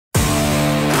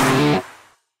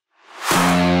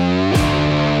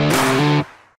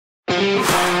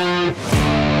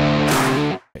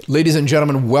Ladies and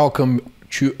gentlemen, welcome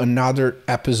to another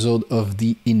episode of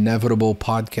the Inevitable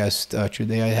Podcast.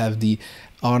 Today I have the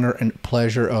honor and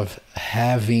pleasure of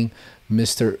having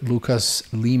Mr. Lucas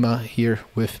Lima here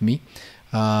with me.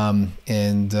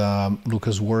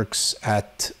 Lucas works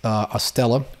at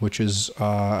Astella, which is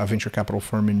a venture capital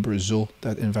firm in Brazil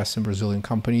that invests in Brazilian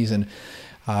companies. And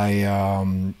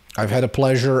I've had a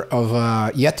pleasure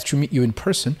of yet to meet you in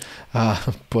person,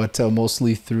 but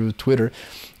mostly through Twitter.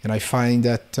 And I find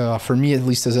that for me, at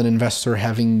least as an investor,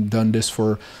 having done this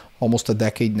for almost a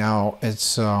decade now,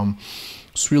 it's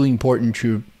really important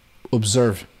to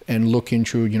observe and look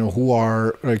into,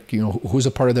 who's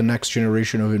a part of the next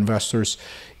generation of investors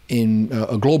in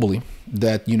globally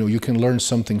that, you can learn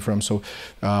something from. So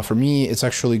for me, it's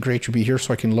actually great to be here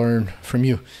so I can learn from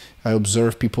you. I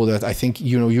observe people that I think,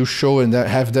 you show and that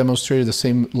have demonstrated the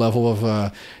same level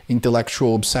of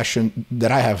intellectual obsession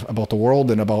that I have about the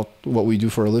world and about what we do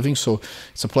for a living. So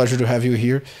it's a pleasure to have you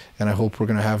here. And I hope we're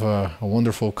going to have a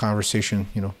wonderful conversation,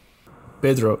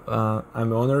 Pedro,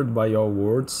 I'm honored by your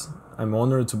words. I'm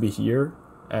honored to be here.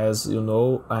 As you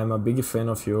know, I'm a big fan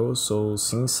of you. So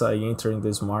since I entered in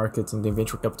this market, in the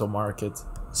venture capital market,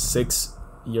 6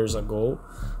 years ago,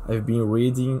 I've been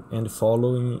reading and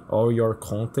following all your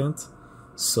content.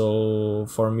 So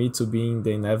for me to be in the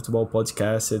Inevitable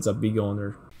Podcast, it's a big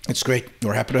honor. It's great.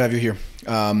 We're happy to have you here.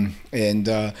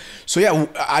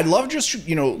 I'd love just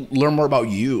to, learn more about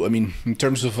you. I mean, in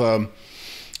terms of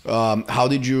how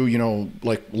did you,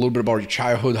 like a little bit about your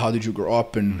childhood, how did you grow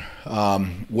up, and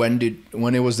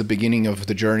when it was the beginning of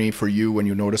the journey for you, when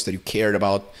you noticed that you cared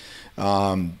about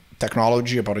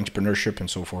technology, about entrepreneurship and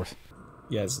so forth?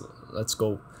 Yes, let's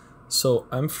go. So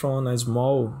I'm from a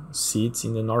small city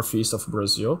in the northeast of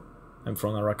Brazil. I'm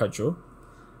from Aracaju.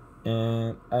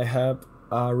 And I have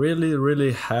a really,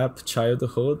 really happy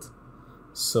childhood.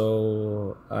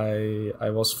 So I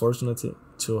was fortunate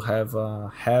to have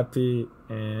a happy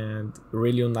and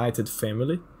really united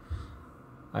family.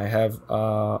 I have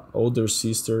an older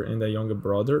sister and a younger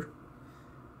brother.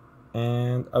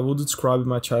 And I would describe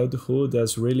my childhood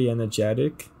as really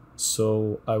energetic.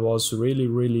 So I was really,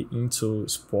 really into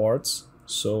sports.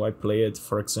 So I played,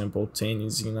 for example,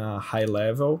 tennis in a high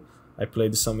level. I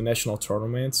played some national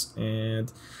tournaments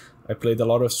and I played a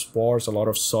lot of sports, a lot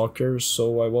of soccer.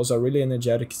 So I was a really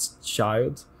energetic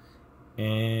child.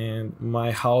 And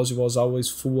my house was always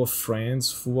full of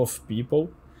friends, full of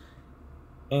people.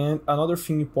 And another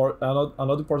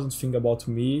important thing about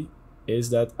me is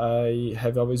that I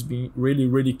have always been really,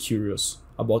 really curious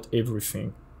about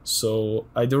everything. So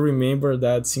I do remember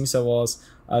that since I was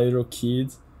a little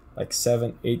kid, like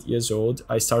 7, 8 years old,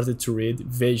 I started to read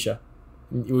Veja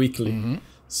weekly. Mm-hmm.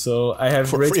 So I have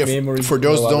great memories. For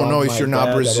those who don't know, if you're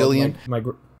not Brazilian,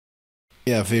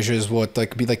 Veja is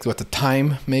the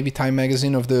Time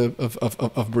magazine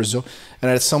of Brazil.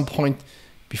 And at some point,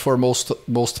 before most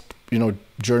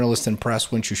journalists and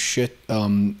press went to shit,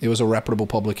 it was a reputable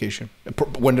publication.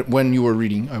 When you were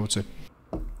reading, I would say.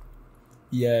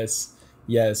 Yes.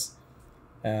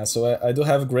 So I do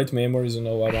have great memories,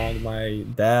 around my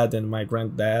dad and my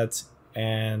granddad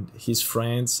and his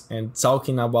friends and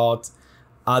talking about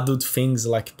adult things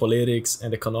like politics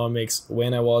and economics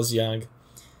when I was young.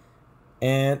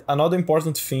 And another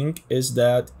important thing is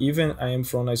that even I am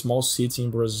from a small city in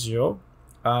Brazil,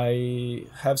 I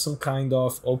have some kind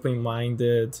of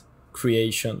open-minded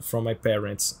creation from my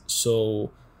parents.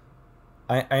 So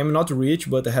I am not rich,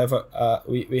 but I have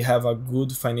we have a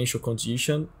good financial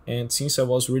condition. And since I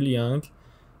was really young,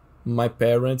 my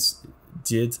parents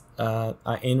did an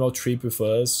annual trip with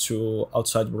us to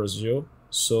outside Brazil.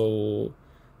 So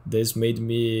this made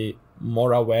me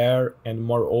more aware and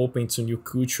more open to new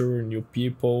culture, new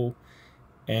people.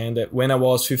 And when I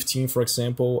was 15, for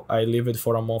example, I lived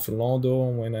for a month in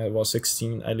London. When I was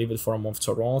 16, I lived for a month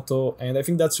in Toronto. And I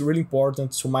think that's really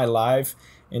important to my life.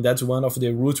 And that's one of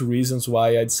the root reasons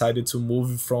why I decided to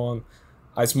move from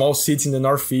a small city in the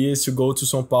Northeast to go to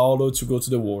São Paulo, to go to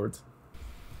the world.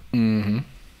 Mm-hmm.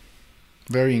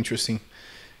 Very interesting.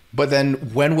 But then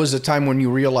when was the time when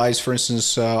you realized, for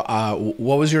instance,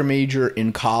 what was your major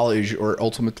in college, or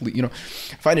ultimately, I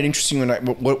find it interesting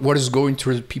what is going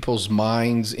through people's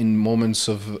minds in moments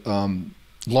of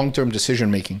long-term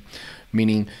decision-making,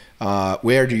 meaning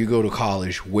where do you go to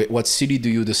college? What city do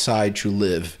you decide to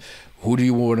live? Who do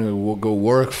you want to go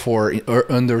work for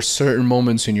under certain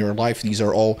moments in your life? These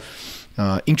are all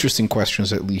interesting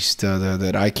questions, at least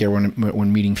that I care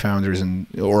when meeting founders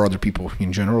or other people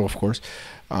in general, of course.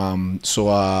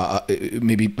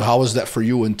 Maybe how was that for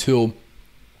you until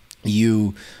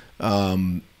you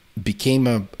became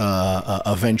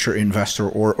a venture investor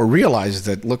or realized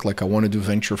that, look, like I want to do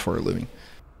venture for a living?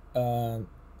 uh,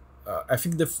 I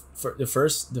think the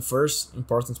first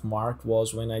important mark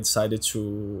was when I decided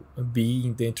to be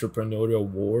in the entrepreneurial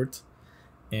world,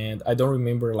 and I don't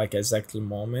remember like exactly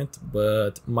moment,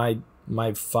 but my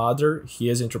father, he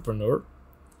is entrepreneur,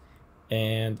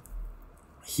 and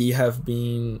he have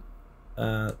been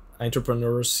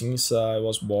entrepreneur since I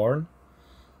was born.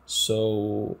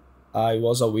 So I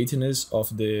was a witness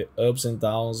of the ups and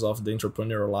downs of the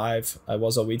entrepreneur life. I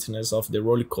was a witness of the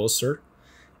roller coaster,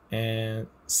 and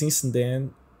since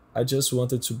then, I just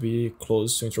wanted to be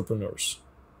close to entrepreneurs,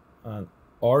 and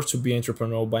or to be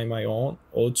entrepreneur by my own,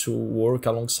 or to work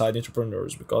alongside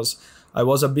entrepreneurs, because I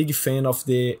was a big fan of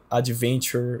the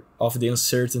adventure, of the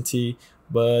uncertainty.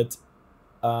 But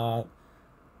uh,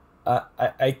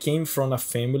 I came from a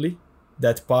family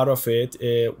that part of it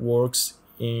works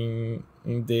in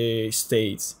the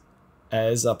states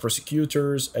as a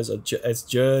prosecutors, as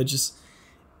judges.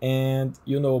 And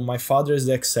my father is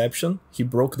the exception. He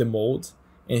broke the mold,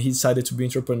 and he decided to be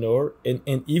entrepreneur.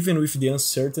 And even with the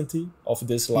uncertainty of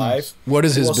this life, What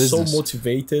is he his was business? so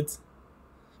motivated.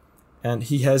 And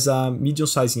he has a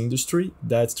medium-sized industry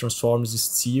that transforms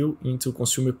steel into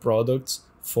consumer products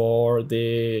for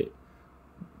the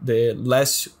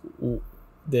less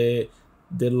the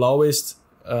the lowest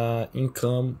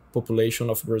income population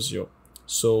of Brazil.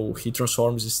 So he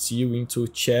transforms steel into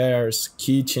chairs,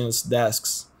 kitchens,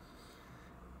 desks.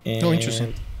 Oh,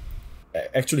 interesting. And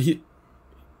actually he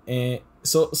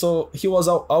so he was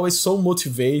always so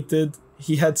motivated.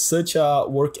 He had such a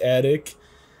work ethic,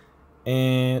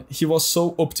 and he was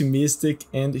so optimistic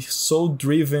and so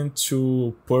driven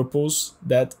to purpose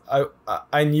that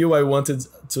I knew I wanted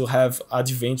to have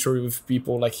adventure with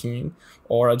people like him,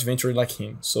 or adventure like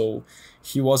him. So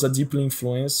he was a deeply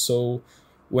influenced. So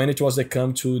when it was the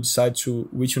come to decide to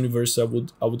which university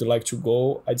I would like to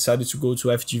go, I decided to go to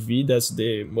FGV. That's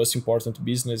the most important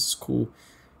business school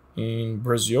in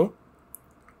Brazil,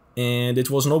 and it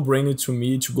was no brainer to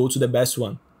me to go to the best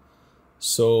one.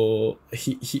 So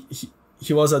he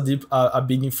was a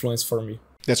big influence for me.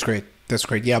 That's great. That's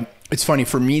great. Yeah, it's funny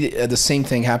for me. The same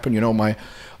thing happened. My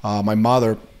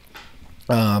mother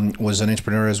was an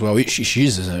entrepreneur as well.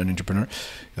 She's an entrepreneur.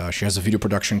 She has a video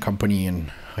production company,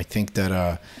 and I think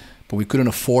that. But we couldn't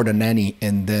afford a nanny,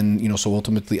 and then so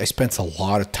ultimately, I spent a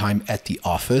lot of time at the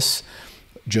office,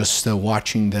 just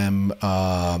watching them.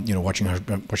 Watching her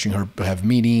have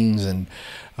meetings and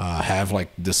have like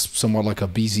this somewhat like a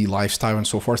busy lifestyle and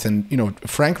so forth. And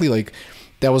frankly, like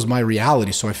that was my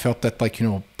reality. So I felt that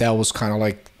that was kind of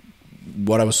like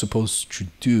what I was supposed to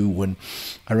do. When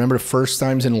I remember the first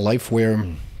times in life where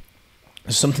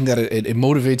something that it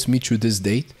motivates me to this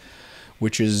date,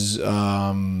 which is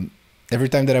every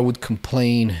time that I would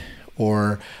complain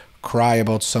or cry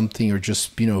about something, or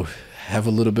just have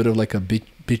a little bit of like a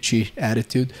bitchy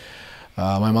attitude,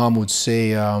 my mom would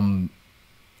say,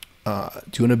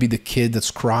 do you want to be the kid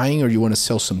that's crying, or you want to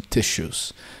sell some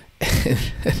tissues?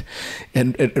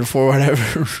 and for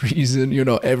whatever reason,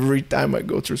 every time I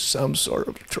go through some sort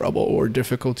of trouble or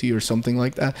difficulty or something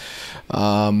like that,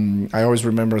 I always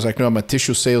remember, I was like, no, I'm a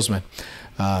tissue salesman.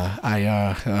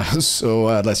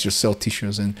 Let's just sell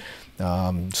tissues. And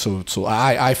so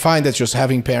I find that just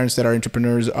having parents that are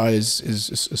entrepreneurs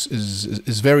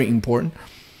is very important,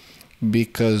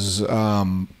 because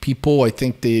people, I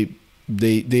think they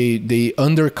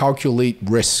undercalculate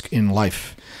risk in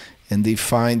life, and they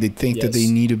think that they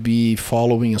need to be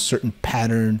following a certain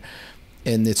pattern,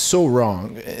 and it's so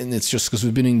wrong. And it's just because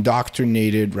we've been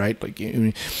indoctrinated, right? Like,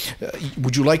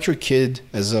 would you like your kid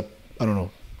as a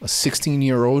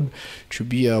 16-year-old to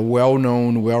be a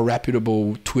well-known,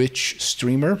 well-reputable Twitch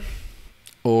streamer,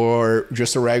 or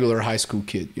just a regular high school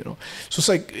kid? So it's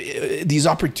like these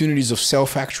opportunities of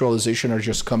self-actualization are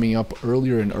just coming up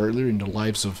earlier and earlier in the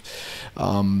lives of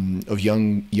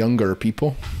younger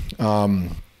people.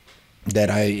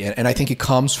 I think it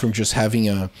comes from just having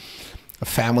a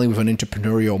family with an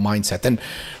entrepreneurial mindset. And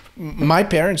my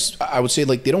parents, I would say,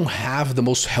 like, they don't have the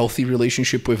most healthy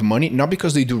relationship with money, not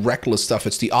because they do reckless stuff.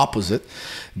 It's the opposite.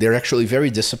 They're actually very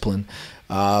disciplined,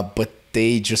 but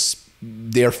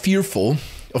they're fearful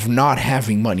of not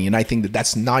having money. And I think that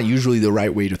that's not usually the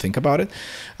right way to think about it.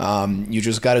 You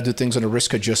just got to do things on a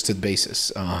risk-adjusted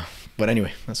basis. But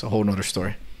anyway, that's a whole nother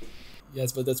story.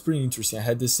 Yes, but that's pretty interesting. I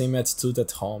had the same attitude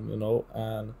at home, and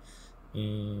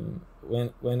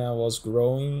when I was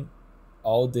growing,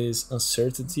 all this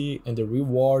uncertainty and the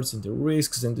rewards and the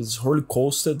risks and this roller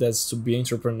coaster that's to be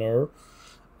entrepreneur,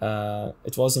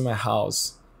 it was in my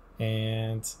house,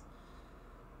 and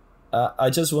I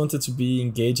just wanted to be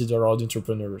engaged around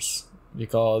entrepreneurs.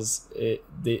 because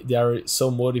they are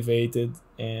so motivated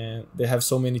and they have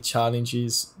so many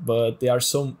challenges, but they are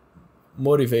so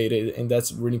motivated, and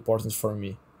that's really important for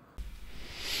me.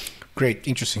 Great,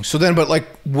 interesting. So then, but like,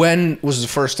 when was the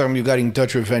first time you got in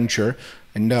touch with venture,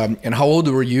 and how old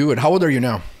were you, and how old are you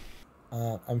now?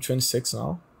 I'm 26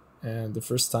 now, and the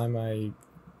first time I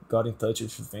got in touch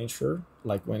with venture,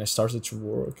 like when I started to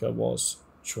work, I was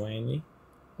 20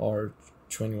 or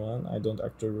 21. I don't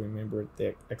actually remember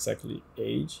the exactly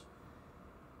age.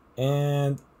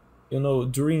 And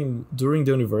during the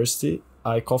university,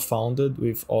 I co-founded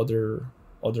with other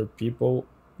people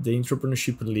the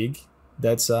Entrepreneurship League.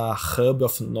 That's a hub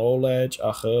of knowledge,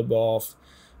 a hub of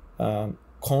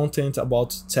content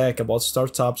about tech, about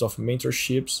startups, of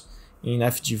mentorships in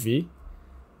FGV.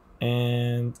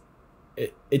 And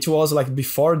it was like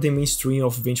before the mainstream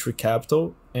of venture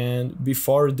capital and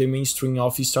before the mainstream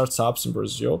of startups in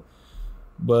Brazil.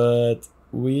 But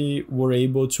we were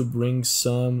able to bring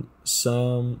some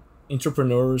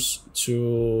entrepreneurs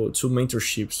to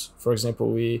mentorships. For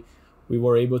example, we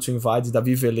were able to invite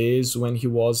David Velez when he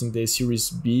was in the Series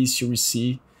B, Series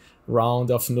C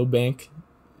round of Nubank.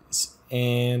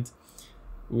 And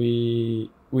we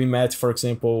met, for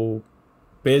example,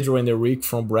 Pedro and Eric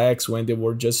from Brex when they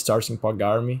were just starting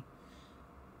Pagarme.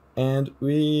 And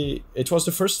it was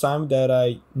the first time that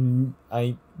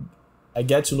I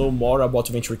get to know more about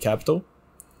venture capital.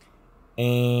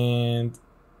 And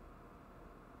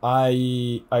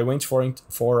I went for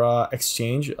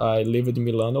exchange. I lived in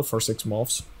Milano for 6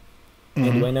 months. Mm-hmm.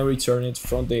 And when I returned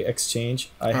from the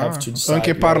exchange, I have to decide.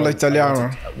 Anche parla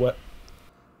italiano.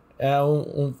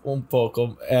 Un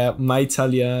poco. My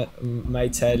Italian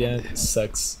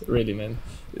sucks, really, man.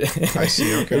 I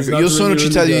see, okay. Io sono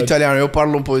cittadino italiano, io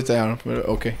parlo un po' italiano.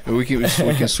 Okay, we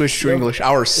can switch to English,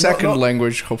 our second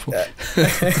language, hopefully.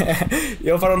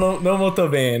 Io parlo non molto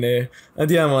bene.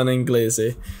 Andiamo in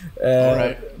inglese.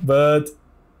 Alright. But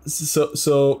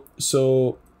so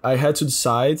I had to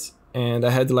decide, and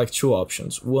I had like 2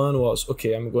 options. One was,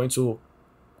 okay, I'm going to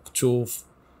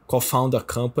co-found a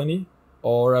company,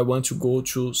 or I want to go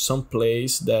to some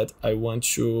place that I want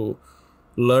to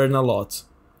learn a lot.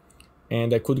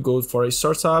 And I could go for a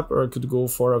startup, or I could go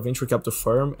for a venture capital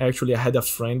firm. Actually, I had a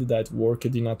friend that worked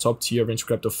in a top tier venture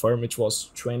capital firm. It was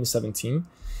 2017.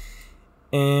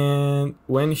 And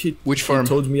when he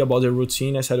told me about the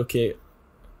routine, I said, okay,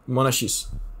 Monax.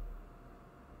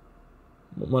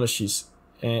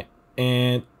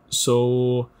 And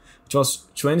so it was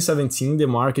 2017. The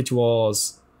market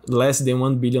was less than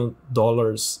 $1 billion,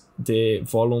 the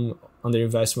volume under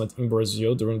investment in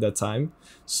Brazil during that time.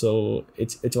 So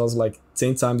it was like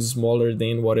 10 times smaller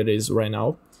than what it is right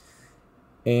now.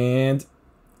 And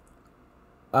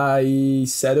I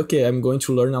said, okay, I'm going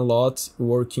to learn a lot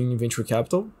working in venture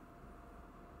capital.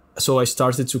 So I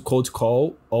started to cold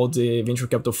call all the venture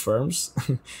capital firms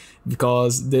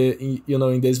because in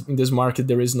this market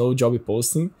there is no job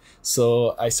posting.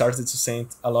 So I started to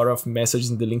send a lot of messages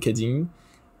in the LinkedIn.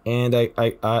 And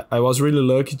I was really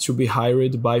lucky to be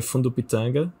hired by Fundo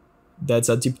Pitanga. That's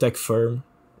a deep tech firm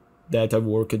that I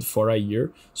worked for a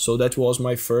year. So that was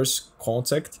my first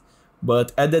contact.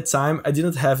 But at that time, I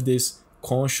didn't have this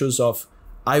conscious of,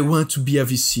 I want to be a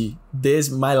VC.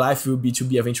 My life will be to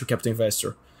be a venture capital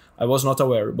investor. I was not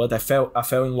aware, but I fell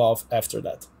in love after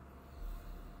that.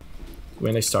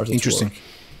 When I started Interesting. to work.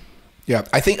 Yeah,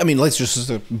 let's just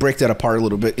break that apart a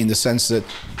little bit in the sense that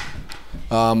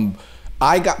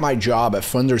I got my job at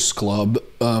Funders Club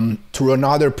through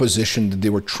another position that they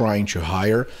were trying to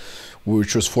hire,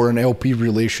 which was for an LP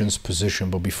relations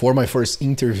position. But before my first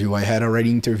interview, I had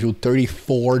already interviewed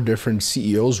 34 different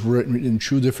CEOs, written in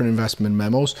 2 different investment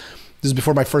memos. This is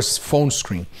before my first phone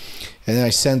screen. And then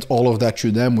I sent all of that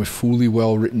to them with fully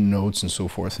well-written notes and so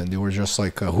forth. And they were just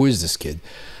like, who is this kid?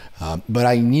 But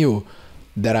I knew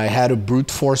that I had to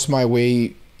brute force my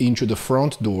way into the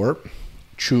front door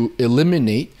to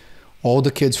eliminate all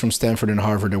the kids from Stanford and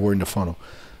Harvard that were in the funnel.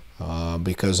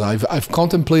 Because I've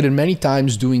contemplated many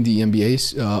times doing the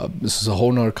MBAs. This is a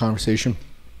whole nother conversation.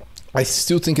 I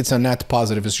still think it's a net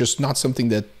positive. It's just not something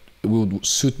that will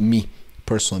suit me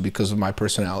personally because of my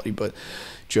personality, but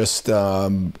just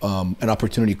an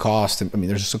opportunity cost.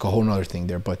 There's just like a whole nother thing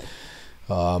there. But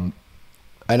and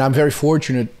I'm very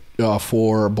fortunate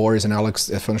for Boris and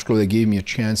Alex at Funders Club. They gave me a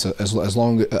chance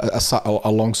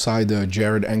alongside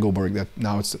Jared Engelberg, that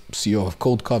now it's the CEO of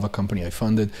Cold Cove, a company I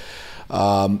funded.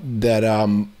 But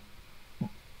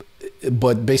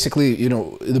basically,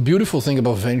 the beautiful thing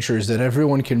about venture is that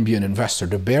everyone can be an investor.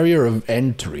 The barrier of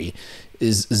entry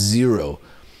is 0,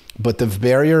 but the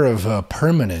barrier of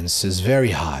permanence is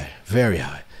very high, very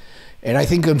high. And I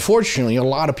think, unfortunately, a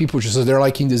lot of people they're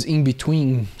like in this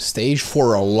in-between stage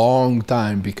for a long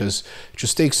time, because it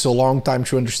just takes a long time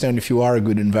to understand if you are a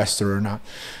good investor or not.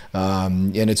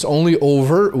 And it's only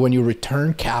over when you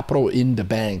return capital in the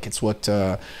bank. It's what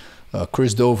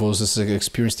Chris Dovos, this is an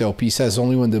experienced LP, says,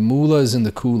 only when the moolah is in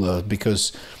the coolah,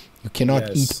 because you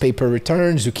cannot eat paper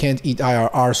returns, you can't eat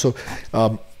IRR. So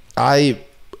I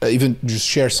even just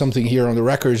share something here on the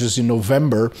record. Just in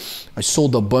November, I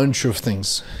sold a bunch of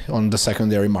things on the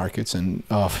secondary markets and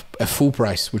at full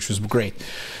price, which was great.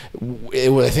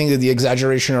 I think that the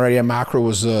exaggeration already at macro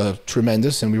was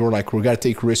tremendous, and we were like, we got to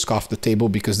take risk off the table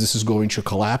because this is going to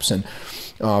collapse. And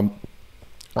I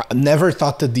never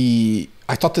thought that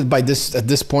I thought that at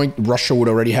this point, Russia would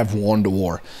already have won the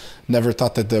war. Never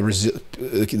thought that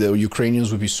the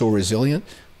Ukrainians would be so resilient.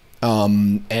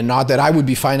 And not that I would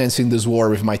be financing this war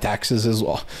with my taxes as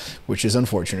well, which is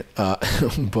unfortunate.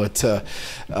 But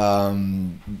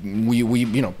we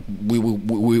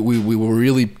were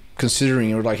really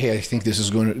considering, we're like, hey, I think they're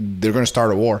going to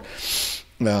start a war.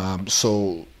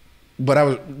 But I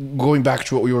was going back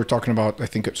to what we were talking about. I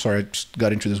think, sorry, I just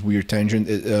got into this weird tangent.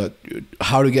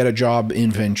 How to get a job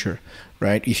in venture,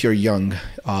 right? If you're young,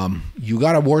 you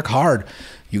got to work hard.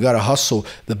 You got to hustle.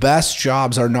 The best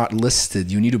jobs are not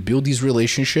listed. You need to build these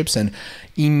relationships and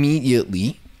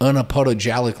immediately,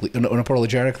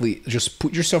 unapologetically, just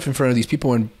put yourself in front of these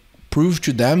people and prove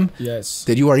to them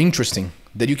that you are interesting,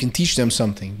 that you can teach them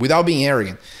something without being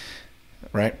arrogant,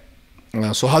 right?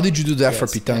 So how did you do that for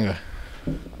Pitanga?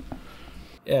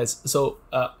 Yes. So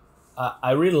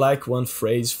I really like one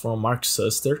phrase from Mark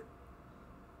Suster,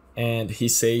 and he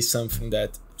says something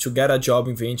that to get a job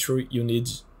in venture, you need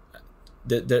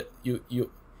you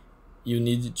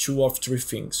need 2 of 3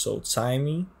 things. So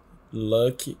timing,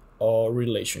 luck, or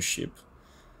relationship.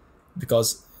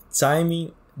 Because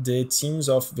timing, the teams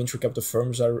of venture capital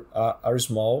firms are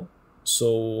small.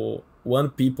 So one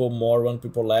people more, one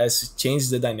people less change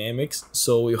the dynamics.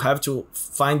 So you have to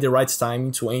find the right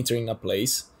timing to enter in a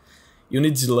place. You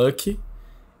need luck,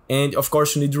 and of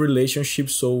course you need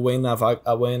relationships. So when a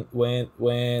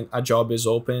job is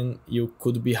open, you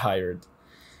could be hired.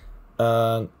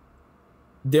 The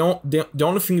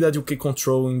only thing that you can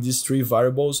control in these 3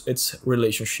 variables, it's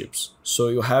relationships. So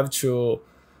you have to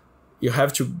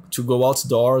go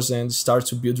outdoors and start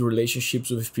to build relationships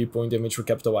with people in the venture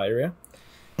capital area.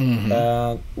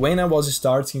 Mm-hmm. When I was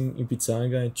starting in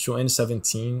Pitanga in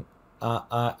 2017,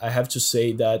 I have to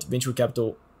say that venture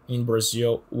capital in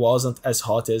Brazil wasn't as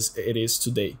hot as it is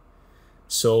today.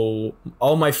 So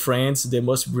all my friends, the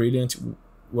most brilliant,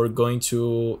 were going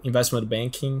to investment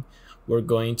banking, were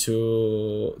going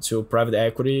to private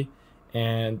equity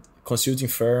and consulting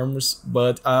firms,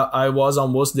 but I was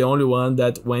almost the only one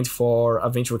that went for a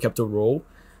venture capital role.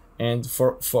 And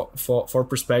for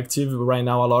perspective, right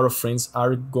now a lot of friends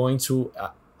are going to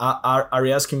are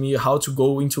asking me how to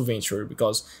go into venture,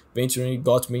 because venturing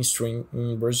got mainstream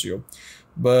in Brazil.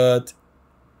 But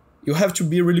you have to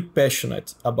be really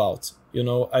passionate about.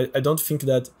 I don't think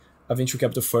that a venture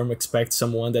capital firm expects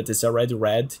someone that is already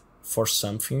ready for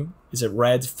something, is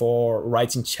ready for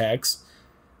writing checks,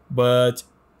 but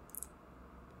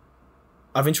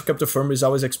a venture capital firm is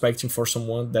always expecting for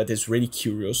someone that is really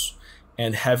curious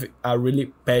and have a really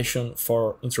passion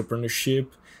for entrepreneurship,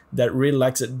 that really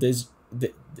likes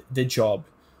the job.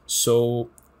 So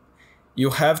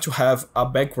you have to have a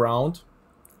background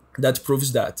that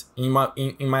proves that. In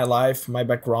my life, my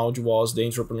background was the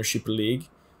Entrepreneurship League,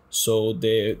 so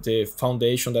the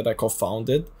foundation that I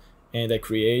co-founded and I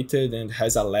created and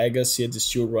has a legacy and is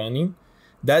still running.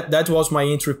 That was my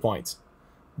entry point.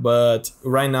 But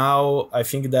right now, I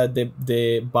think that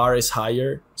the bar is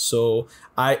higher. So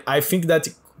I think that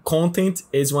content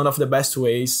is one of the best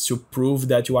ways to prove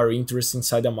that you are interested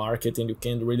inside the market and you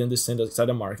can really understand inside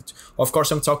the market. Of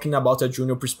course, I'm talking about a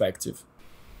junior perspective.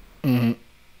 Mm-hmm.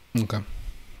 Okay.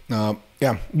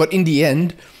 Yeah. But in the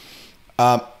end,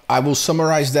 I will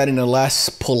summarize that in a less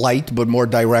polite but more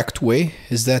direct way,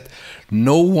 is that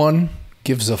no one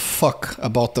gives a fuck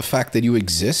about the fact that you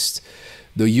exist.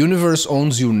 The universe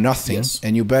owns you nothing, yes,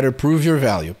 and you better prove your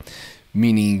value.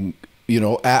 Meaning,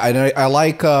 I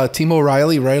like Tim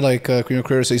O'Reilly, right? Like Creator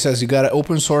Creator, so he says you got to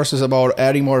open source is about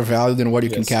adding more value than what you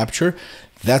can capture.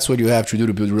 That's what you have to do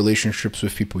to build relationships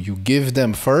with people. You give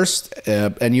them first,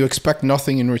 and you expect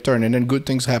nothing in return, and then good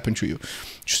things happen to you.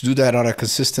 Just do that on a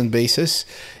consistent basis,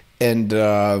 and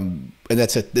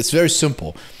that's it. It's very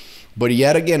simple. But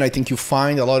yet again, I think you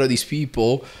find a lot of these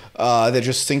people that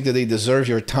just think that they deserve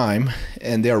your time,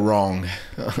 and they're wrong.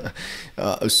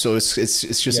 So it's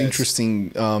just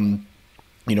interesting.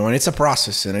 you know, and it's a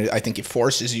process, and I think it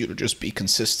forces you to just be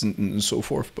consistent and so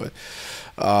forth. But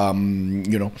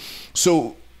you know,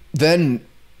 so then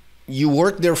you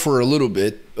worked there for a little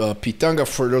bit. Pitanga,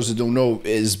 for those that don't know,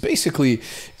 is basically,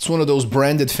 it's one of those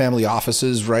branded family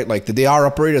offices, right? Like they are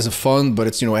operated as a fund, but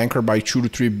it's, you know, anchored by 2 to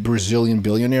 3 Brazilian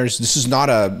billionaires. This is not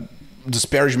a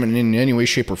disparagement in any way,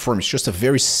 shape, or form. It's just a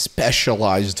very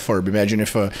specialized firm. Imagine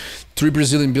if 3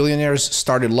 Brazilian billionaires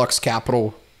started Lux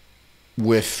Capital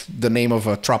with the name of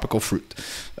a tropical fruit.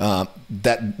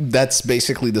 That's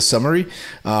basically the summary.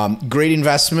 Great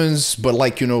investments, but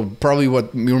like, you know, probably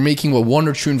what you're making, 1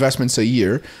 or 2 investments a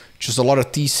year, just a lot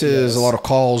of thesis, Yes. a lot of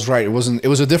calls, right? It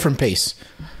was a different pace.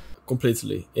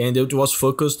 Completely. And it was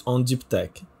focused on deep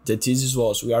tech. The thesis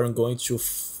was, we are going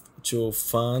to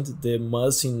fund the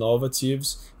most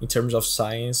innovatives in terms of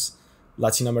science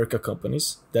Latin America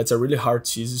companies. That's a really hard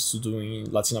thesis to do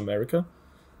in Latin America,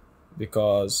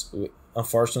 because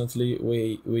unfortunately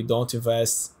we don't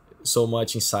invest so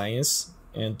much in science,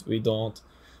 and we don't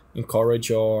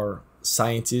encourage our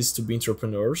scientists to be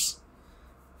entrepreneurs.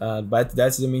 But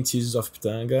that's the main thesis of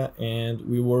Pitanga, and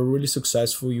we were really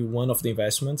successful in one of the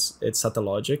investments. It's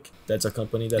Satellogic. That's a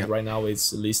company that right now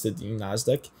is listed in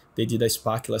Nasdaq. They did a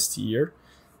SPAC last year,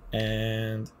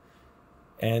 and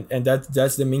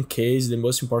that's the main case, the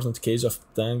most important case of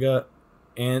Pitanga.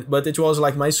 But it was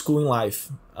like my school in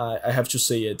life. I have to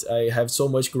say it. I have so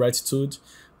much gratitude,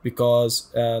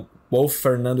 because both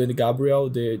Fernando and Gabriel,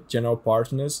 the general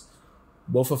partners,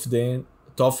 both of them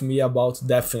taught me about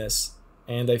deafness.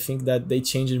 And I think that they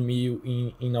changed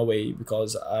me in a way,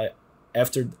 because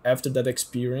after that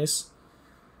experience,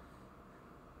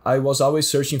 I was always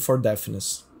searching for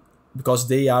deafness, because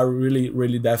they are really,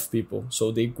 really deaf people.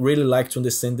 So they really like to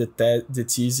understand the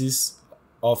thesis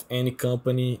of any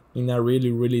company in a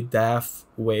really, really deaf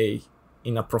way,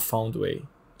 in a profound way.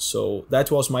 So that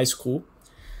was my school,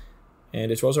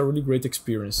 and it was a really great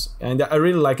experience. And I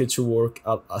really like it to work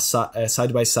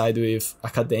side by side with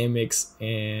academics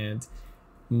and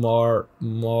more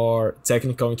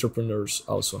technical entrepreneurs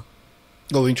also.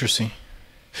 Oh, interesting.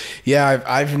 Yeah,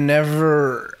 I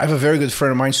have a very good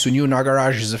friend of mine, Sunil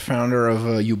Nagaraj, is the founder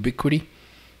of Ubiquity.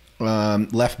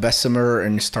 Left Bessemer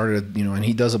and started, you know, and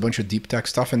he does a bunch of deep tech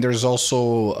stuff. And there's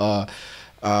also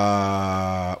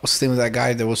what's the name of that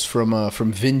guy that was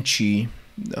from Vinci?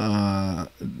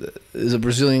 Is a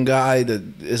Brazilian guy that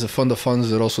is a fund of funds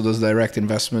that also does direct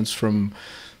investments from,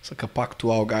 it's like a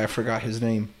Pactual guy, I forgot his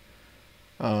name.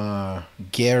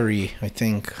 Gary, I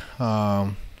think.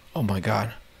 Oh my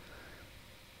God.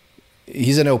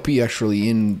 He's an LP actually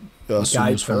in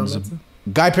Sunil's funds.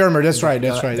 Guy Perrimer, that's right.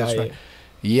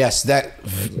 Yes,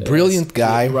 brilliant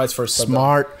guy,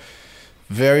 smart,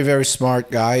 very, very smart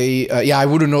guy. Yeah, I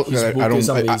wouldn't know. His book is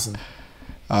amazing.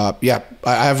 Yeah,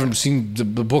 I haven't seen the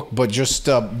book, but just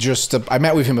I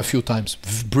met with him a few times.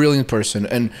 Brilliant person,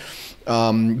 and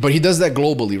but he does that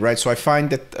globally, right? So I find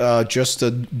that just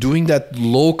doing that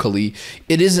locally,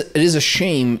 it is a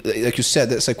shame, like you said,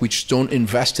 that's like we just don't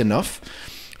invest enough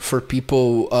for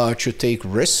people to take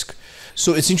risk.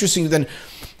 So it's interesting then.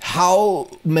 How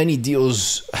many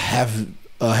deals have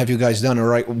you guys done? All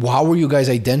right, how were you guys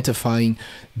identifying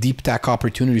deep tech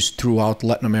opportunities throughout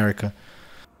Latin America?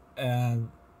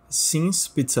 Since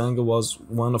Pitanga was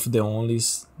one of the only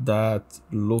that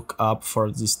look up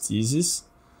for this thesis,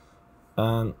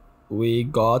 and we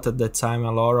got at that time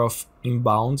a lot of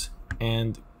inbound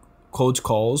and cold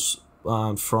calls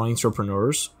from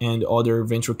entrepreneurs, and other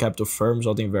venture capital firms,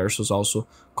 other investors also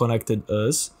connected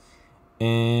us.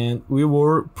 And we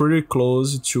were pretty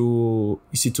close to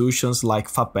institutions like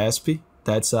FAPESP.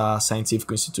 That's a scientific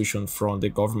institution from the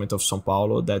government of São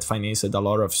Paulo that financed a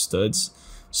lot of studies.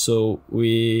 So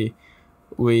we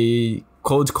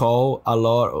cold call a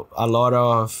lot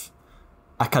of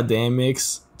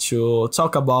academics to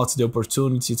talk about the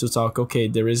opportunity, to talk, okay,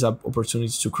 there is an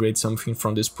opportunity to create something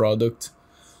from this product.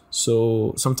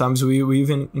 So sometimes we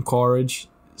even encourage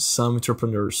some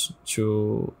entrepreneurs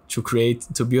to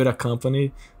build a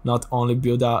company, not only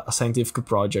build a scientific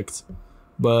project.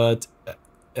 But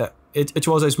it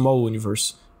was a small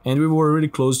universe, and we were really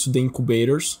close to the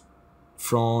incubators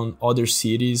from other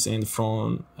cities and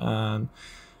from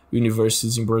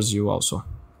universities in Brazil also.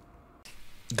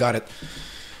 Got it.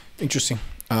 Interesting.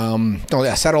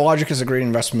 Satellogic is a great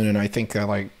investment, and I think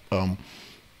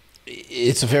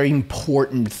it's a very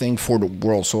important thing for the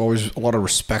world. So always a lot of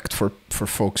respect for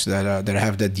folks that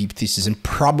have that deep thesis. And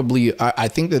probably I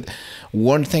think that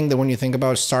one thing that when you think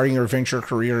about starting your venture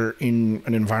career in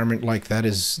an environment like that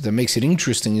makes it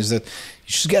interesting is that you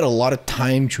just get a lot of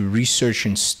time to research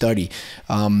and study,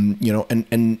 and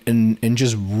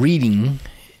just reading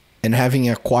and having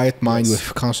a quiet mind Yes.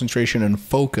 with concentration and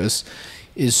focus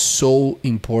is so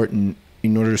important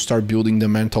in order to start building the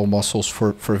mental muscles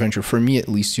for venture. For me, at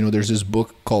least, there's this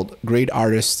book called Great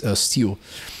Artists Steal.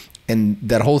 And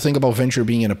that whole thing about venture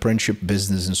being an apprenticeship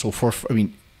business and so forth. I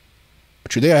mean,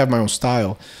 today I have my own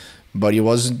style, but it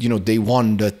wasn't, day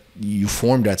one that you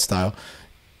formed that style.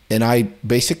 And I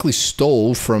basically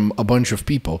stole from a bunch of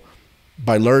people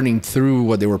by learning through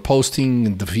what they were posting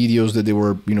and the videos that they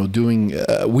were, doing.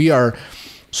 We are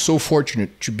so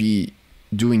fortunate to be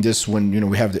doing this when,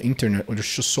 we have the internet, where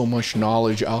there's just so much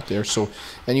knowledge out there. So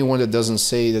anyone that doesn't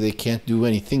say that they can't do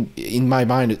anything, in my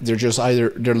mind, they're just either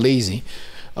they're lazy,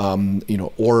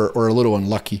 or a little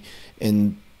unlucky.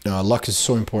 And luck is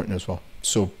so important as well.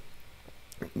 So,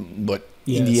 but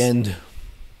in the end,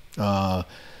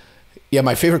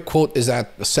 my favorite quote is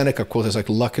that a Seneca quote is like,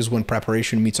 luck is when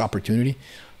preparation meets opportunity.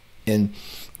 And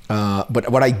but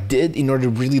what I did in order to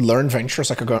really learn ventures,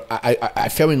 like I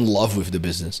fell in love with the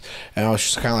business, and I was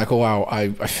just kind of like, oh wow, I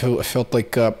felt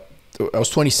like I was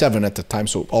 27 at the time,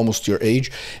 so almost your age,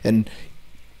 and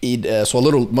it so a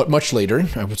little much later,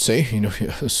 I would say,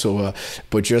 so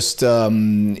but just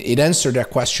it answered that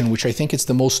question, which I think it's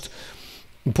the most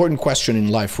important question in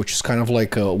life, which is kind of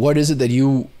like, what is it that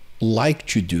you like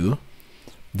to do,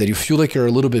 that you feel like you're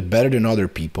a little bit better than other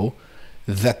people,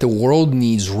 that the world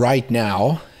needs right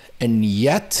now, and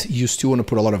yet you still want to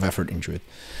put a lot of effort into it.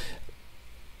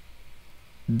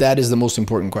 That is the most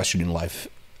important question in life.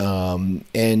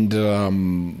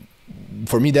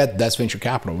 For me, that's venture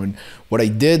capital. And what I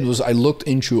did was I looked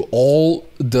into all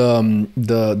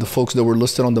the folks that were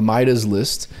listed on the Midas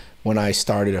list when I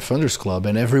started a Funders Club,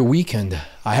 and every weekend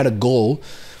I had a goal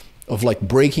of like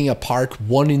breaking apart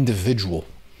one individual.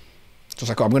 Just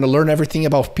like, I'm going to learn everything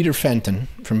about Peter Fenton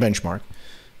from Benchmark.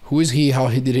 Who is he? How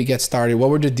did he get started? What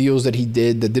were the deals that he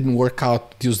did that didn't work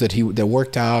out? Deals that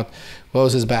worked out? What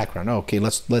was his background? Okay,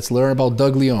 let's learn about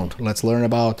Doug Leone. Let's learn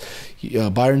about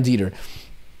Byron Dieter.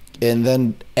 And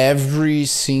then every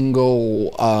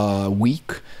single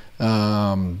week,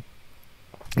 I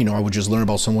would just learn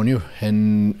about someone new,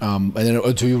 and then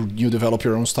until you develop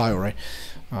your own style, right?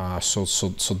 So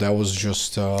that was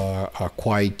just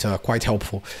quite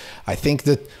helpful. I think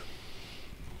that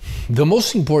the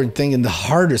most important thing and the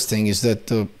hardest thing is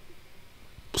that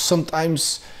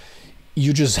sometimes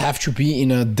you just have to be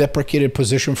in a deprecated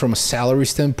position from a salary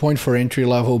standpoint for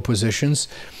entry-level positions.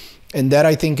 And that,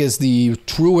 I think, is the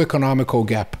true economical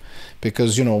gap.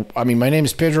 Because, my name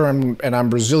is Pedro and I'm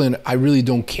Brazilian. I really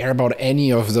don't care about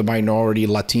any of the minority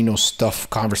Latino stuff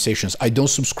conversations. I don't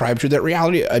subscribe to that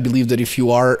reality. I believe that if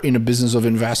you are in a business of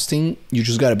investing, you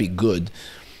just got to be good.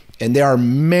 And there are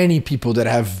many people that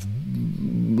have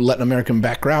Latin American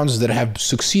backgrounds that have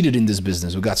succeeded in this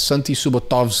business. We got Santi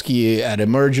Subotovsky at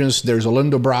Emergence. There's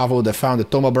Orlando Bravo that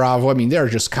founded Toma Bravo. There are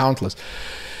just countless.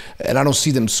 And I don't see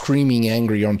them screaming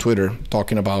angry on Twitter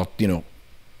talking about,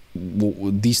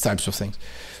 these types of things.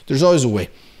 There's always a way.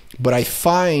 But I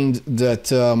find that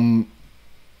to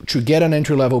get an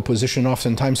entry-level position,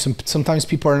 oftentimes, sometimes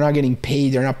people are not getting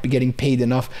paid. They're not getting paid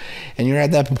enough. And you're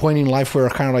at that point in life where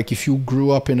kind of like, if you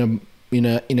grew up in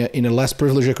a less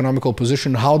privileged economical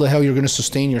position, how the hell you're going to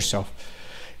sustain yourself?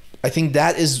 I think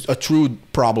that is a true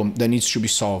problem that needs to be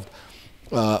solved.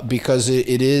 Because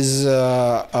it is,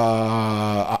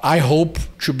 I hope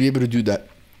to be able to do that,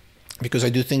 because I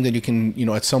do think that you can,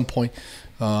 at some point,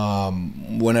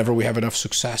 whenever we have enough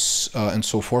success and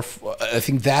so forth, I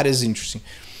think that is interesting.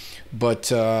 But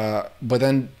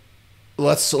then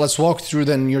let's walk through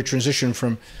then your transition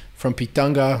from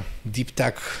Pitanga, deep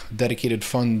tech dedicated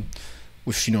fund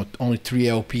with only 3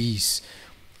 LPs,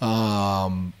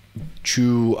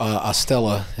 to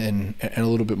Astella, and a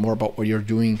little bit more about what you're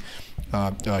doing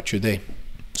today.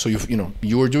 So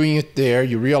you were doing it there.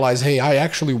 You realize, hey, I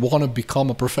actually want to become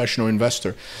a professional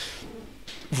investor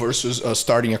versus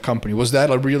starting a company. Was that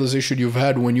a realization you've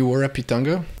had when you were at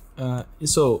Pitanga?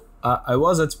 So I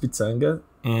was at Pitanga,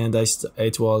 and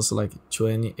it was like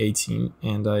 2018,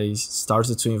 and I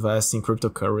started to invest in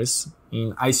cryptocurrencies,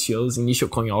 in ICOs, initial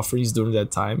coin offerings. During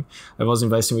that time, I was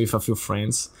investing with a few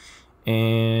friends,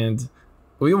 and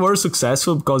we were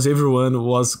successful because everyone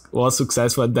was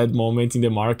successful at that moment in the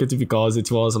market, because it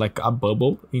was like a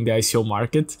bubble in the ICO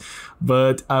market.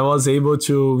 But I was able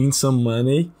to win some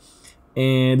money.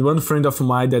 And one friend of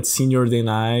mine that's senior than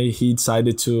I, he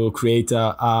decided to create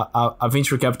a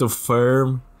venture capital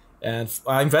firm, and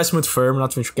an investment firm,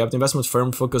 not venture capital, investment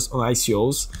firm focused on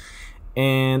ICOs.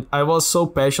 And I was so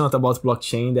passionate about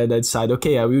blockchain that I decided,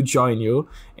 okay, I will join you,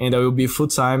 and I will be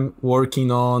full-time working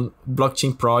on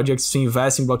blockchain projects, to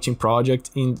invest in blockchain projects,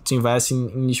 to invest in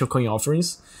initial coin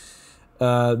offerings.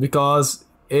 Because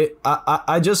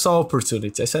I just saw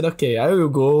opportunity. I said, okay, I will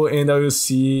go and I will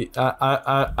see.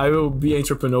 I will be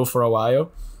entrepreneur for a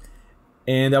while,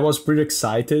 and I was pretty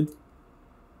excited.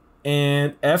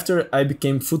 And after I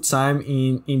became full time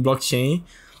in blockchain,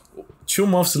 2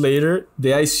 months later, the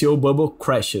ICO bubble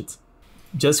crashed.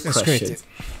 Just That's crashed. great.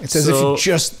 It's as if you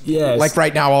just, like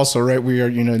right now also, right? We are,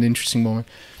 in an interesting moment.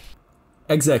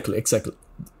 Exactly.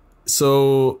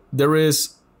 So there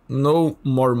is no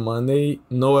more money,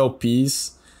 no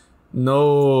LPs,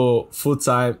 no full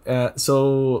time.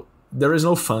 So there is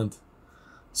no fund.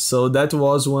 So that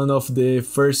was one of the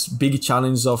first big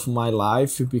challenges of my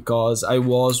life, because I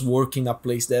was working a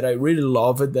place that I really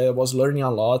loved, that I was learning a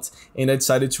lot, and I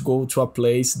decided to go to a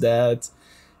place that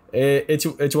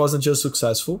it wasn't just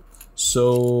successful.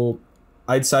 So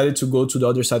I decided to go to the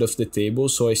other side of the table.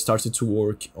 So I started to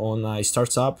work on a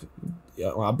startup,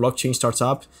 a blockchain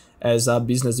startup, as a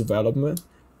business development,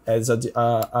 as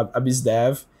a biz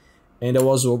dev. And I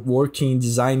was working,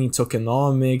 designing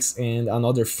tokenomics and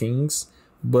other things.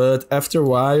 But after a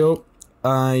while,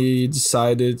 I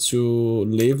decided to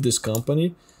leave this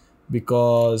company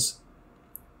because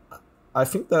I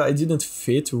think that I didn't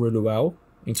fit really well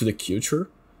into the culture.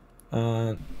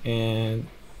 And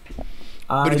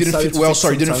But you didn't fit well.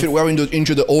 Sorry, you didn't fit well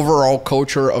into the overall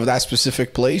culture of that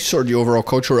specific place, or the overall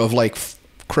culture of like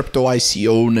crypto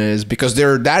ICO-ness, because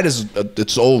that is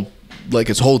its whole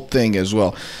thing as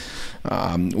well.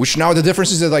 Which now the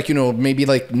difference is that, like, maybe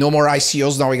like no more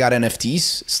ICOs, now we got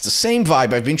NFTs. It's the same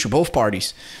vibe. I've been to both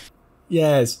parties.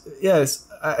 Yes.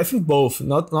 I think both,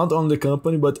 not on the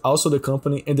company, but also the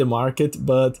company and the market.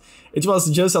 But it was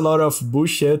just a lot of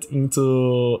bullshit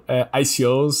into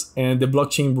ICOs and the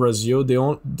blockchain in Brazil.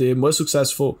 The most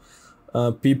successful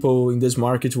people in this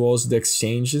market was the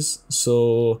exchanges,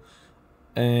 so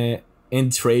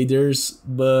and traders.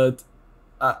 But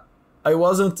I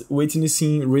wasn't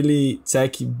witnessing really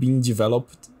tech being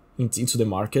developed into the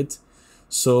market.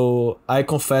 So I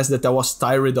confess that I was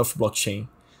tired of blockchain,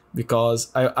 because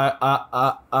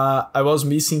I was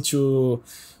missing to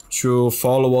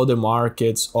follow all the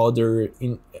markets, other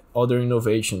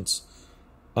innovations.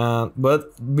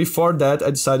 But before that, I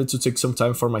decided to take some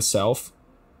time for myself,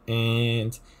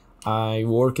 and I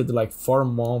worked like 4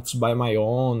 months by my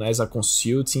own as a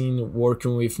consulting,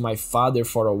 working with my father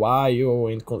for a while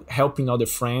and helping other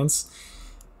friends.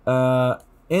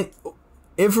 And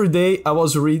every day I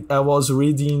was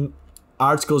reading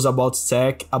articles about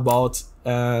tech, about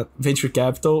venture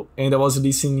capital, and I was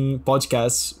listening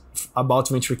podcasts about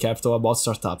venture capital, about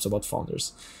startups, about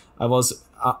founders. I was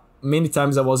many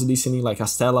times I was listening like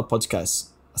Astella podcast,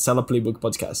 Astella Playbook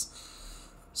podcast.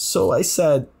 So I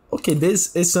said, okay,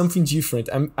 this is something different.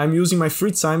 I'm using my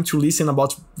free time to listen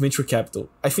about venture capital.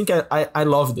 I think I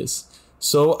love this.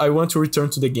 So I want to return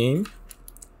to the game.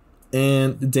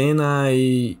 And then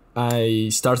I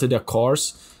started a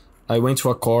course. I went to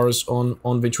a course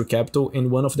on venture capital,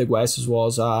 and one of the guests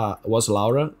was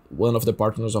Laura, one of the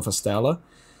partners of Astella.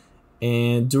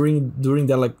 And during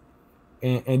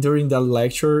that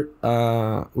lecture,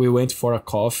 we went for a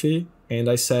coffee, and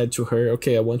I said to her,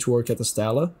 okay, I want to work at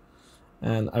Astella,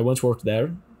 and I want to work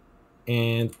there.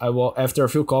 And after a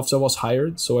few coffees, I was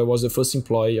hired, so I was the first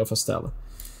employee of Astella.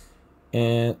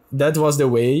 And that was the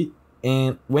way.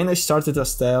 And when I started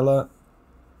Astella,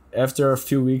 after a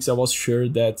few weeks, I was sure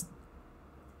that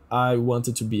I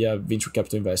wanted to be a venture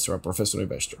capital investor, a professional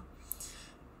investor.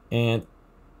 And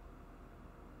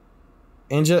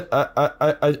I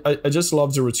just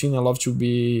love the routine. I love to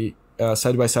be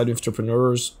side-by-side with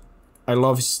entrepreneurs. I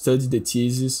love study the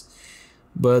thesis.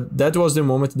 But that was the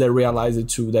moment that I realized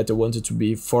too that I wanted to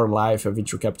be for life a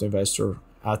venture capital investor,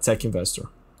 a tech investor.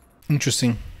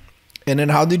 Interesting. And then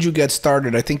how did you get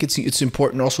started? I think it's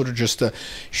important also to just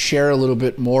share a little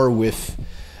bit more with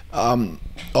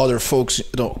other folks.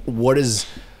 What is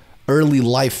early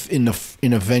life in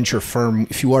a venture firm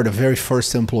if you are the very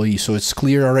first employee? So it's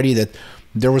clear already that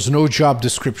there was no job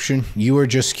description. You were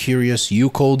just curious. You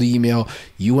cold email.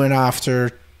 You went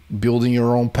after building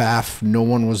your own path. No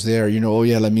one was there. Oh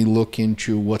yeah, let me look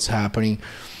into what's happening,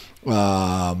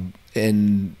 and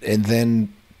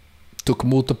then took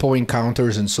multiple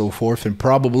encounters and so forth, and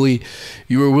probably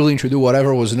you were willing to do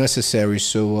whatever was necessary.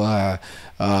 So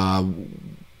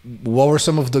what were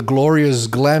some of the glorious,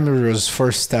 glamorous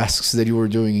first tasks that you were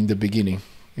doing in the beginning,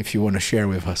 if you want to share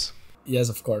with us? Yes,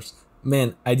 of course.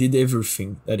 Man, I did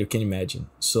everything that you can imagine.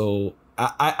 So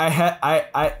I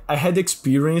had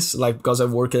experience, like, because I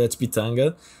worked at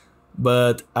Pitanga,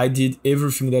 but I did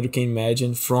everything that you can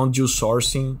imagine, from deal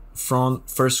sourcing, from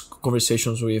first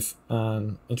conversations with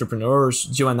entrepreneurs,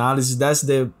 deal analysis. That's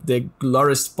the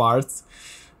glorious part,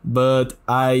 but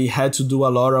I had to do a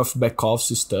lot of back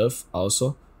office stuff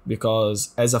also,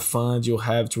 because as a fund you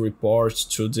have to report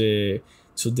to the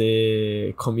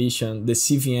commission, the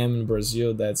CVM in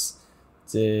Brazil. That's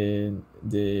that's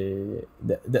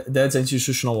an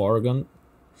institutional organ,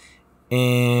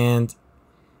 and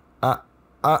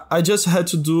I just had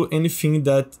to do anything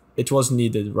that it was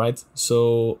needed, right?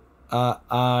 So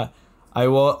I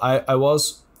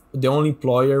was the only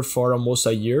employer for almost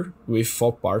a year with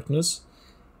 4 partners,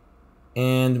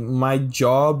 and my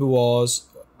job was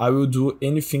I will do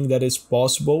anything that is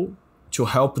possible to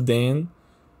help them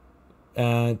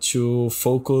to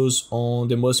focus on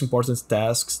the most important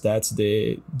tasks. That's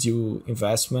the due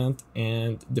investment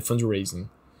and the fundraising.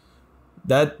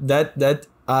 That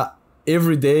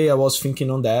every day I was thinking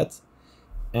on that,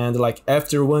 and like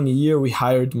after 1 year we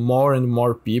hired more and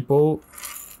more people,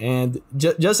 and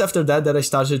just after that I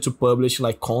started to publish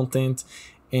like content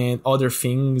and other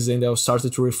things, and I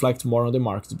started to reflect more on the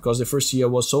market, because the first year I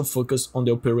was so focused on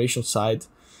the operation side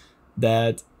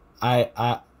that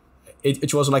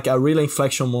it was like a real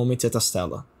inflection moment at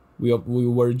Astella. We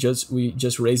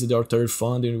just raised our 3rd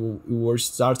fund, and we were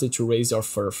started to raise our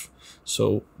 4th.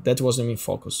 So that was the main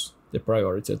focus, the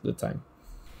priority at the time.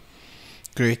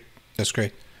 Great. That's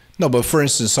great. No, but for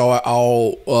instance,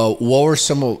 what were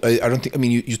some of, I don't think, I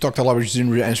mean, you talked a lot, but you didn't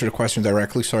really answer the question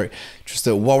directly. Sorry. Just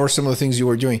what were some of the things you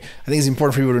were doing? I think it's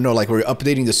important for people to know, like, we're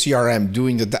updating the CRM,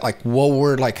 doing like, what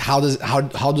were, like, how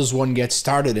does one get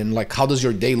started? And like, how does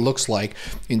your day looks like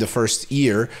in the first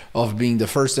year of being the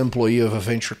first employee of a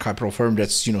venture capital firm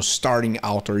that's, starting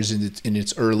out or is in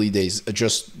its early days?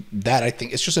 Just that, I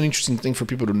think it's just an interesting thing for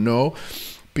people to know.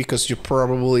 Because you're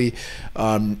probably,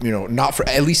 not for,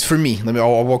 at least for me,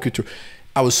 I'll walk you through.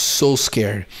 I was so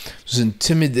scared. I was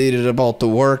intimidated about the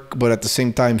work, but at the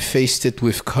same time faced it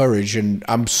with courage. And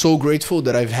I'm so grateful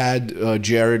that I've had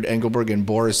Jared Engelberg and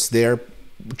Boris there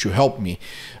to help me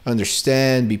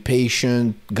understand, be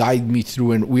patient, guide me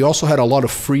through. And we also had a lot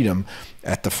of freedom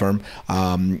at the firm,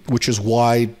 which is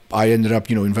why I ended up,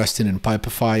 investing in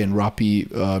Pipefy and Rappi,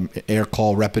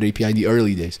 Aircall, Rapid API in the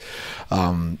early days.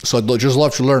 So I'd just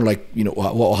love to learn, like,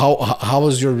 how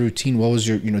was your routine? What was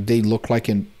your, day look like?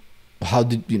 And how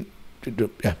did you,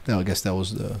 yeah, I guess that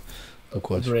was the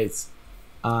question. Great.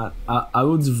 I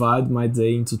would divide my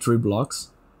day into 3 blocks.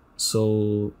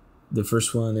 So the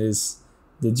first one is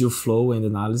the deal flow and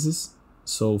analysis.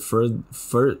 So from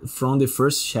the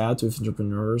first chat with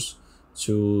entrepreneurs,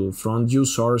 from deal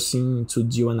sourcing to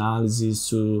deal analysis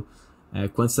to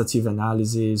quantitative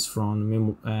analysis,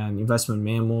 from investment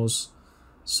memos.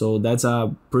 So that's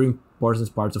a pretty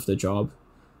important part of the job.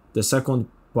 The second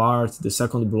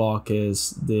block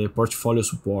is the portfolio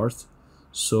support.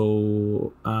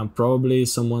 So probably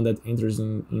someone that enters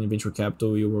in venture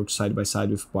capital, you work side by side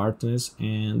with partners,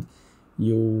 and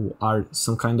you are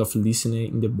some kind of listener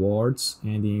in the boards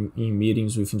and in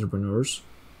meetings with entrepreneurs,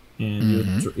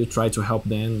 and you try to help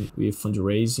them with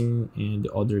fundraising and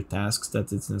other tasks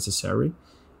that it's necessary.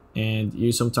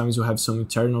 And sometimes you have some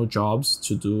internal jobs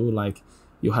to do, like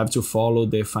you have to follow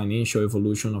the financial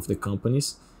evolution of the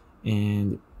companies,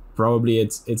 and probably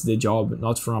it's the job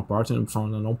not from a partner, but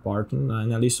from a non-partner,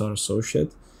 analyst or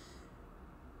associate.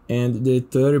 And the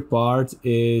third part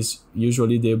is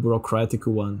usually the bureaucratic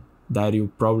one that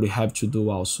you probably have to do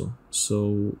also.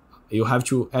 So you have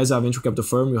to, as a venture capital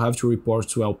firm, you have to report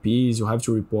to LPs, you have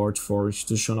to report for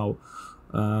institutional,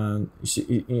 from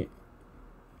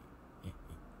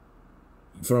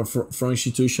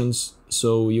institutions.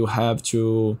 So you have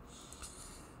to,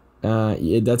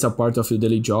 that's a part of your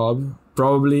daily job.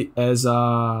 Probably as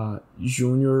a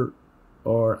junior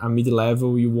or a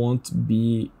mid-level, you won't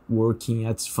be working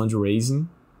at fundraising.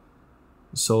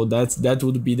 So that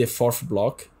would be the 4th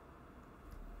block.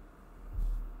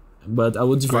 But I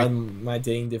would divide my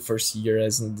day in the first year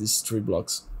as in these 3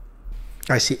 blocks.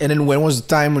 I see. And then when was the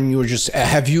time when you were just,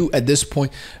 have you at this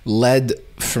point led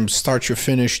from start to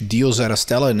finish deals at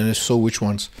Astella? And if so, which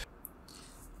ones?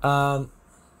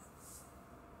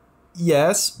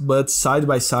 Yes, but side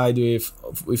by side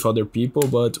with other people.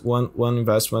 But one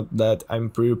investment that I'm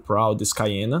pretty proud is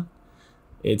Cayena.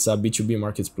 It's a B2B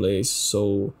marketplace.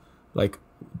 So like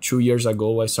 2 years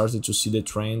ago, I started to see the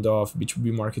trend of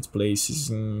B2B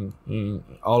marketplaces in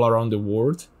all around the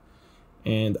world.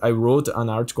 And I wrote an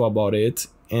article about it.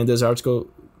 And this article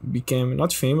became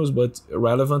not famous, but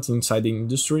relevant inside the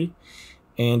industry.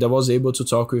 And I was able to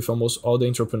talk with almost all the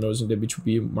entrepreneurs in the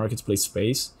B2B marketplace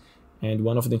space. And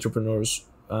one of the entrepreneurs,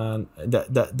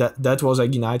 that was a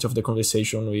ignite of the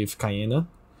conversation with Cayena.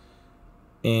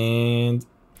 And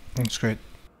that's great.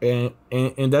 And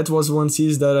that was one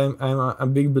thesis that I'm a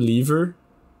big believer.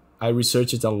 I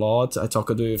researched it a lot. I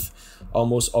talked with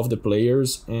almost all of the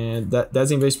players, and that's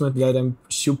investment that I'm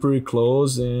still pretty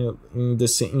close. And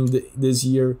this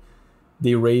year,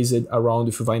 they raised around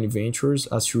with Vine Ventures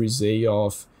a Series A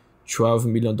of $12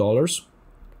 million.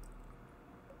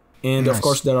 And Nice. of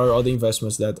course, there are other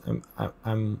investments that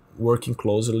I'm working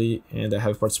closely, and I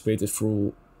have participated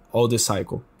through all the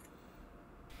cycle.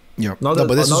 Yeah, but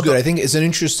this is good. I think it's an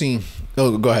interesting.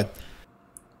 Oh, go ahead.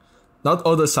 Not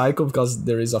all the cycle, because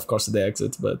there is of course the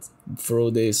exit, but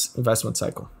through this investment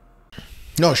cycle.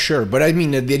 No, sure, but I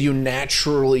mean that you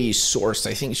naturally sourced.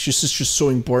 I think it's just so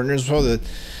important as well that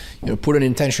put an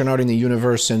intention out in the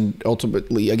universe and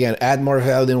ultimately again add more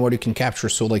value than what you can capture.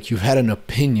 So like you had an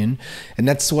opinion, and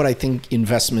that's what I think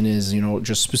investment is.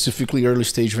 Just specifically early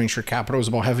stage venture capital is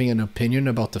about having an opinion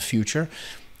about the future,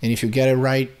 and if you get it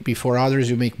right before others,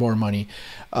 you make more money.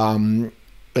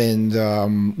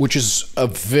 Which is a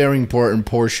very important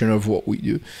portion of what we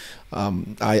do.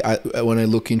 I when I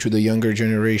look into the younger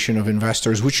generation of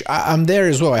investors, which I'm there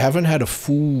as well. I haven't had a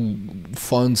full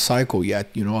fund cycle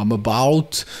yet. I'm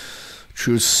about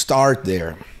to start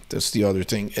there. That's the other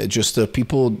thing. Just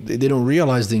people, they don't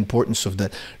realize the importance of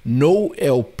that. No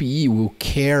LP will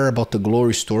care about the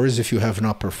glory stories if you have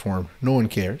not performed. No one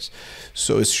cares.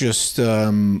 So it's just,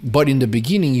 but in the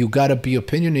beginning, you got to be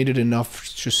opinionated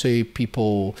enough to say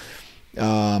people,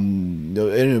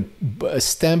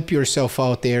 stamp yourself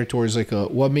out there towards like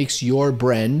what makes your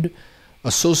brand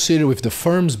associated with the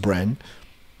firm's brand,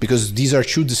 because these are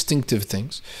two distinctive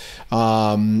things.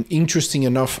 Interesting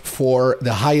enough for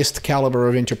the highest caliber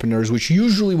of entrepreneurs, which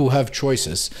usually will have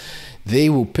choices, they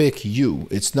will pick you.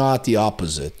 It's not the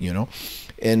opposite,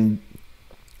 And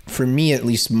for me, at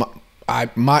least,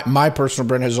 my personal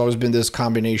brand has always been this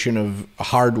combination of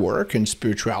hard work and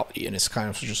spirituality, and it's kind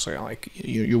of just like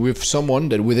you're with someone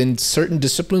that within certain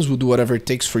disciplines will do whatever it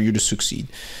takes for you to succeed,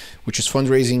 which is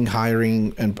fundraising,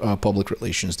 hiring, and public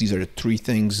relations. These are the three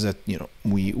things that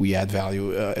we add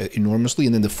value enormously.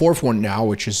 And then the fourth one now,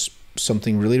 which is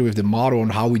something related with the motto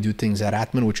on how we do things at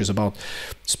Atman, which is about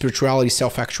spirituality,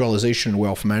 self-actualization, and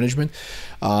wealth management.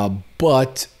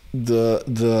 But that's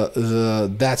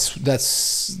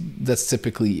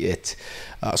typically it.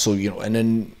 And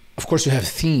then of course you have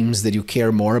themes that you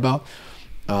care more about.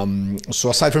 So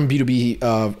aside from B2B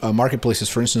marketplaces,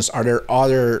 for instance, are there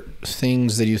other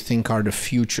things that you think are the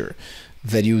future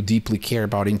that you deeply care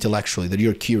about intellectually, that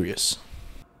you're curious?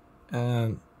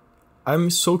 I'm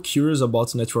so curious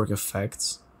about network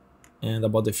effects and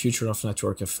about the future of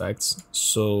network effects.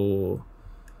 So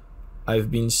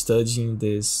I've been studying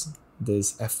this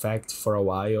effect for a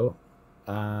while.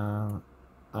 I'm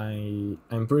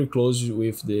pretty close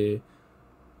with the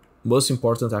most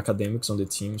important academics on the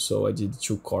team, so I did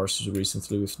 2 courses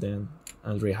recently with them,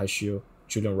 Andre Hashio,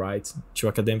 Julian Wright, 2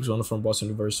 academics, one from Boston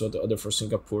University, the other from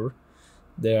Singapore.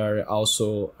 They are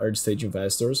also early stage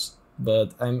investors,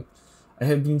 but I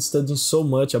have been studying so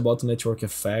much about network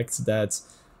effects that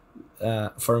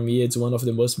for me it's one of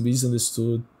the most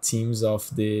misunderstood themes of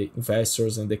the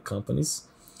investors and the companies.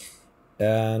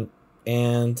 And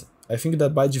I think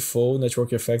that by default,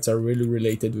 network effects are really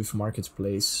related with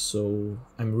marketplace. So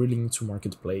I'm really into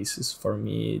marketplaces. For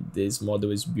me, this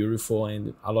model is beautiful,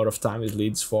 and a lot of times it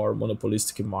leads for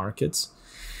monopolistic markets.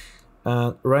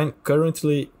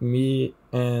 Currently, me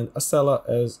and Astella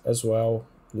as well,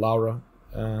 Laura,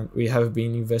 we have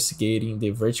been investigating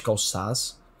the vertical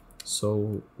SaaS.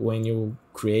 So when you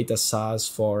create a SaaS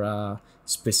for a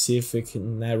specific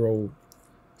narrow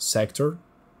sector,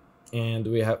 and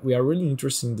we are really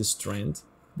interested in this trend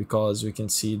because we can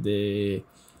see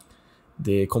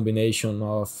the combination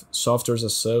of software as a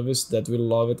service that we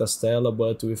love at Astella,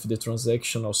 but with the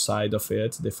transactional side of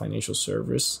it, the financial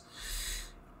service.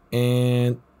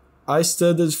 And I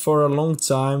studied for a long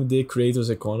time the creators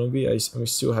economy. I'm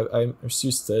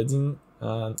still studying.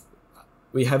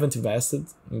 We haven't invested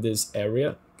in this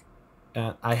area.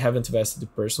 I haven't invested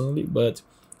personally, but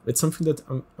it's something that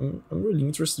I'm really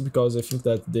interested, because I think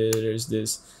that there is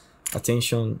this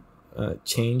attention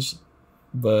change,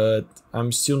 but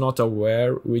I'm still not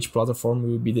aware which platform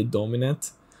will be the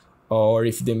dominant, or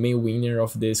if the main winner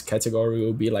of this category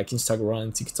will be like Instagram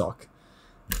and TikTok.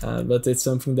 But it's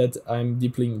something that I'm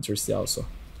deeply interested also.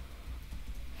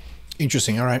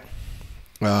 Interesting. All right.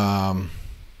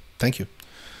 Thank you.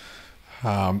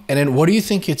 And then what do you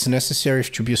think it's necessary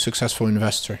to be a successful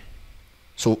investor?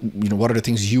 So, what are the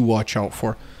things you watch out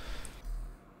for?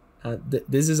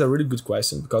 This is a really good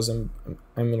question, because I'm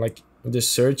like the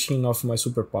searching of my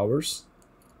superpowers,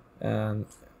 and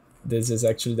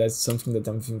that's something that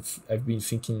I've been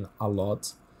thinking a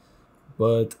lot.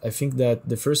 But I think that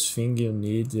the first thing you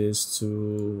need is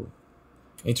to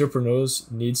entrepreneurs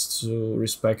needs to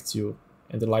respect you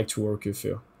and they like to work with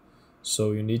you.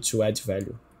 So you need to add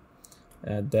value.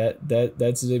 And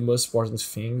that's the most important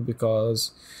thing,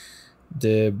 because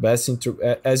the best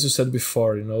as you said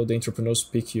before, the entrepreneurs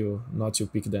pick you, not you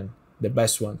pick them, the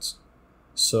best ones.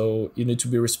 So you need to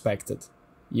be respected.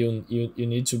 You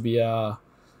need to be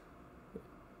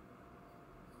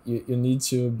you need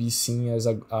to be seen as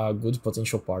a good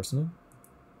potential partner.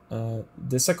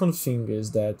 The second thing is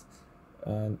that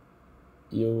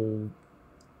you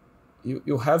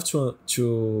have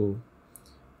to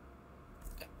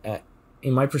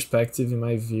in my perspective, in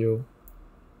my view,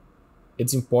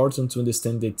 it's important to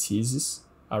understand the thesis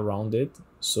around it.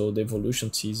 So the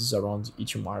evolution thesis around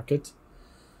each market.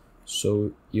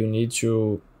 So you need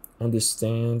to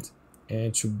understand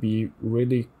and to be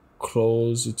really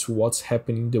close to what's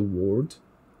happening in the world.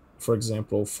 For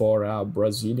example, for a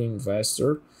Brazilian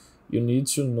investor, you need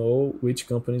to know which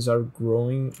companies are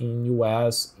growing in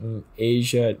US, in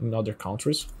Asia, in other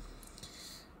countries.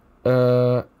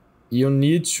 You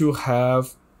need to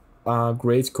have a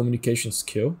great communication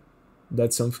skill.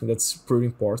 That's something that's pretty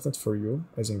important for you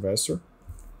as an investor.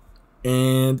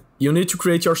 And you need to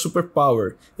create your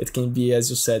superpower. It can be, as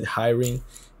you said, hiring.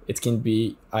 It can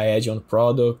be an add-on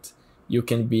product. You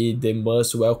can be the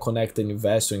most well-connected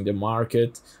investor in the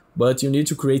market. But you need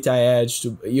to create an edge.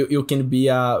 You can be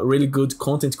a really good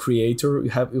content creator.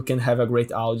 You can have a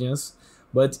great audience.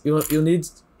 But you need...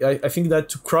 I think that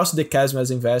to cross the chasm as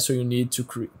an investor, you need to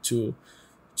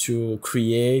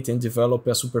create and develop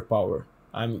a superpower.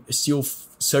 I'm still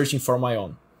searching for my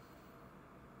own.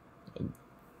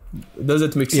 Does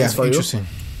it make sense for interesting. you?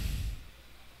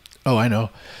 Oh, I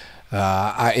know.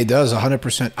 It does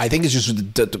 100%. I think it's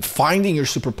just finding your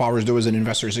superpowers though as an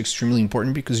investor is extremely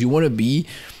important, because you want to be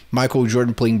Michael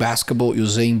Jordan playing basketball,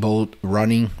 Usain Bolt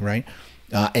running, right?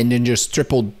 And then just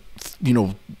double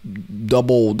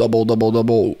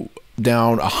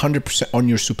down 100% on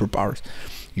your superpowers.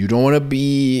 You don't want to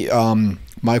be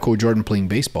Michael Jordan playing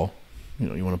baseball.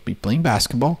 You want to be playing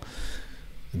basketball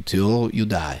until you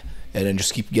die, and then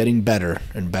just keep getting better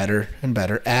and better and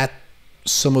better at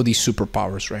some of these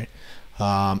superpowers, right?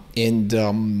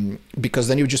 Because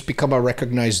then you just become a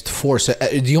recognized force.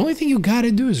 The only thing you got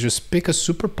to do is just pick a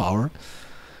superpower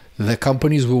that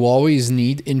companies will always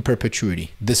need in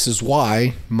perpetuity. This is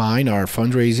why mine are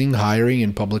fundraising, hiring,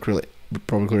 and public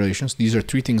relations. These are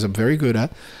three things I'm very good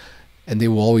at, and they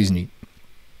will always need.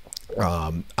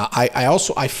 I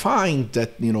find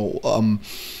that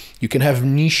you can have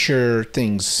niche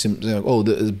things.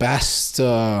 The best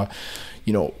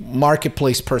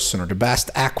marketplace person, or the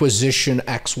best acquisition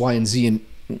X, Y, and Z, and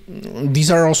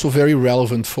these are also very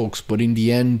relevant folks. But in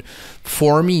the end,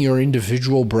 forming your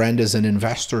individual brand as an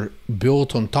investor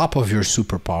built on top of your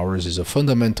superpowers is a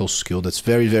fundamental skill that's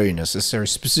very, very necessary,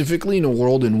 specifically in a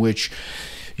world in which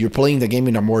you're playing the game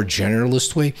in a more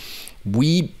generalist way.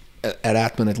 We at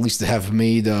Atman at least have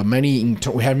made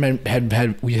we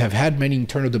have had many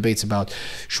internal debates about,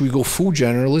 should we go full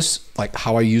generalist like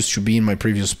how I used to be in my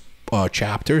previous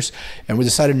chapters, and we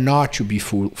decided not to be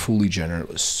fully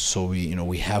generalist. So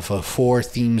we have 4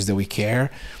 themes that we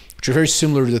care, which are very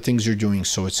similar to the things you're doing.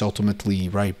 So it's ultimately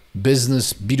right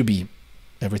business, B2B,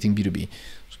 everything B2B.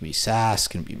 So it can be SaaS,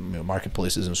 can be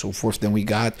marketplaces and so forth. Then we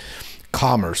got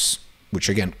commerce, which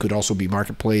again could also be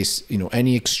marketplace,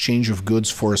 any exchange of goods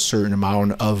for a certain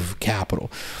amount of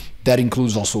capital. That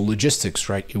includes also logistics,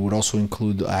 right? It would also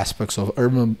include aspects of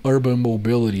urban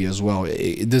mobility as well.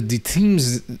 The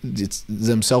themes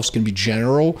themselves can be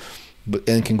general,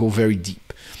 and can go very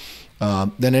deep.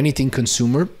 Then anything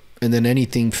consumer, and then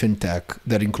anything fintech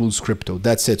that includes crypto.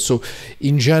 That's it. So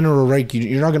in general, right,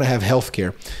 you're not going to have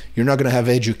healthcare. You're not going to have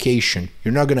education.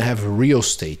 You're not going to have real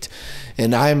estate.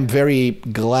 And I'm very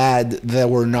glad that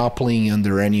we're not playing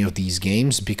under any of these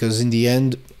games, because in the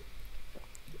end,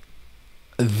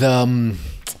 the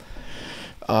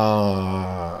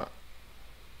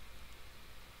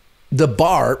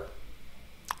bar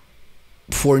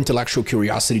for intellectual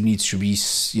curiosity needs to be,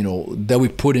 that we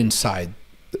put inside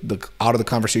out of the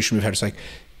conversation we've had. It's like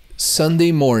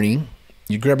Sunday morning,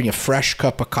 you're grabbing a fresh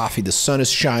cup of coffee, the sun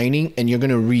is shining, and you're going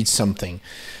to read something.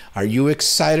 Are you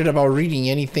excited about reading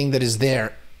anything that is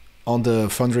there on the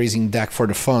fundraising deck for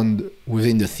the fund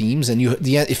within the themes? And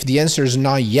if the answer is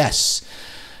not yes,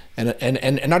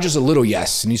 and not just a little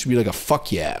yes, it needs to be like a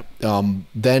fuck yeah,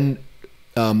 then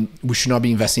we should not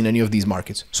be investing in any of these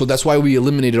markets. So that's why we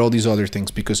eliminated all these other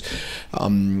things, because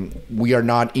we are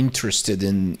not interested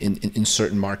in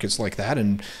certain markets like that,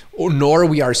 nor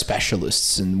we are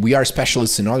specialists, and we are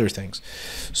specialists in other things.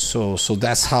 So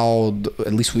that's how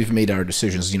at least we've made our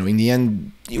decisions. In the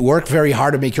end, you work very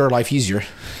hard to make your life easier.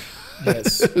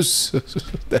 Yes. So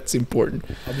that's important.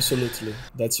 Absolutely.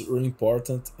 That's really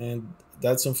important. And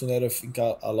that's something that I think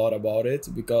a lot about it,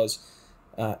 because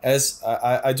as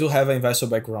I do have an investor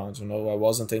background, I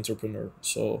wasn't an entrepreneur.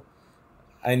 So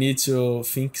I need to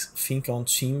think on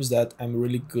teams that I'm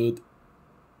really good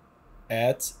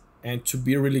at, and to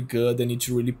be really good, I need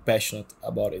to really passionate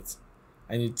about it.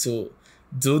 I need to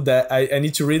do that. I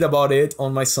need to read about it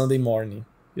on my Sunday morning,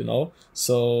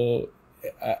 So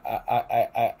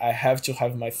I have to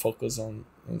have my focus on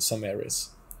some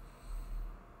areas.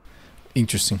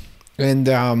 Interesting. And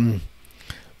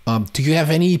do you have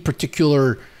any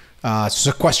particular, it's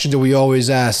a question that we always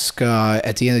ask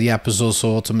at the end of the episode,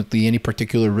 so ultimately any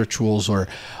particular rituals or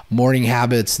morning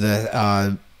habits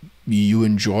that you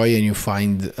enjoy and you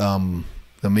find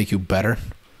that make you better?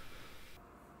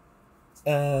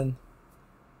 And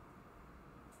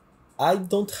I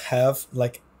don't have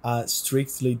like a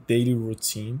strictly daily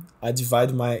routine. I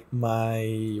divide my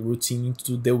routine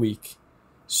into the week.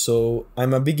 So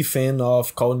I'm a big fan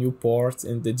of Cal Newport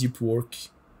and the Deep Work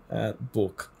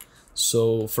book.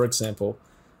 So for example,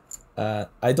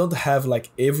 I don't have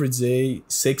like every day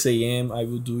 6 a.m. I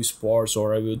will do sports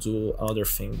or I will do other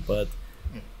thing, but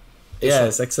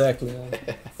yes, exactly.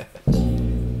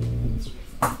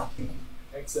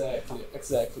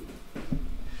 Exactly.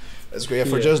 That's great.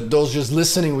 For just those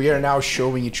listening, we are now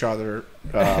showing each other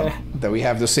that we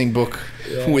have the same book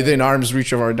within arm's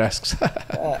reach of our desks.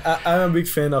 I'm a big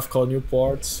fan of Cal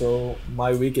Newport, so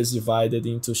my week is divided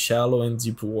into shallow and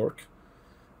deep work.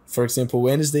 For example,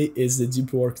 Wednesday is the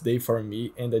deep work day for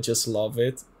me, and I just love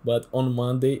it. But on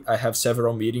Monday, I have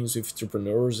several meetings with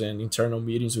entrepreneurs and internal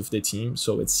meetings with the team,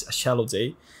 so it's a shallow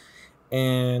day.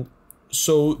 And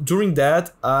so during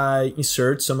that, I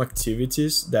insert some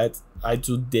activities that I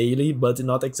do daily, but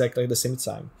not exactly at the same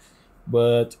time.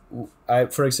 But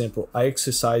for example, I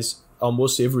exercise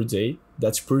almost every day.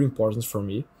 That's pretty important for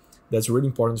me. That's really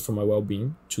important for my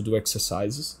well-being to do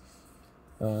exercises.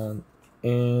 And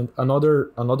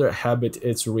another habit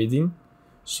is reading.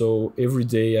 So every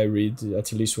day I read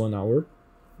at least 1 hour,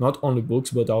 not only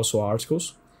books but also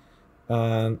articles.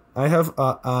 And I have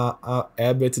a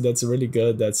habit that's really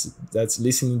good. That's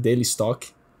listening daily stock.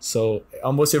 So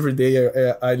almost every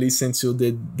day I listen to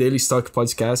the Daily Stock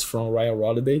podcast from Ryan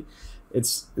Holiday.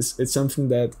 It's something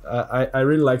that I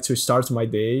really like to start my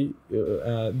day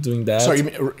doing that. Sorry, you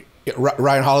mean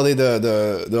Ryan Holiday,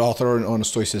 the author on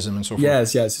Stoicism and so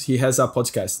forth? Yes. He has a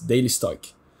podcast, Daily Stock.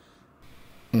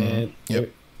 And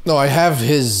no, I have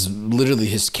literally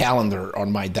his calendar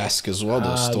on my desk as well,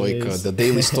 the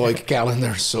Daily Stoic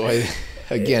calendar. So I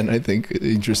think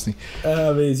interesting.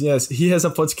 Yes, he has a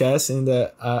podcast, and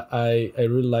I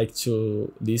really like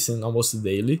to listen almost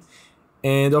daily.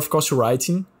 And of course,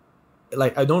 writing.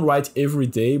 Like I don't write every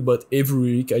day, but every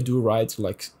week I do write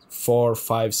like 4,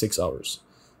 5, 6 hours.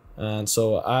 And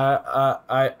so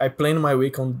I plan my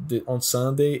week on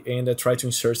Sunday, and I try to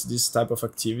insert this type of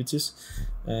activities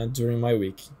during my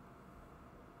week.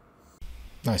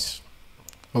 Nice.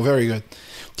 Well, very good.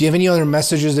 Do you have any other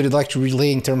messages that you'd like to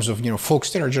relay in terms of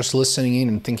folks that are just listening in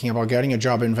and thinking about getting a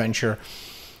job in venture,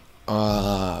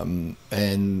 and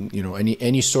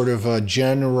any sort of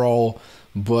general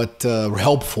but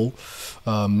helpful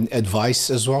advice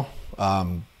as well?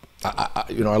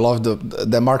 I love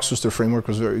the Mark Suster framework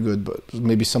was very good, but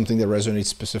maybe something that resonates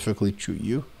specifically to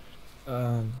you.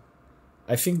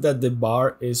 I think that the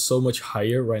bar is so much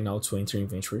higher right now to enter in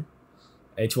venture.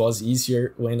 It was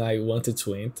easier when I wanted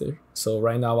to enter. So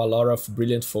right now, a lot of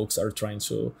brilliant folks are trying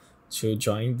to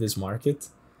join this market.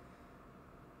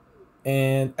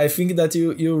 And I think that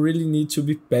you really need to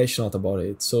be passionate about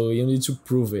it. So you need to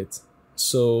prove it.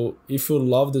 So if you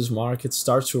love this market,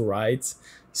 start to write,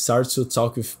 start to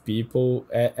talk with people.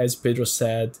 As Pedro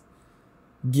said,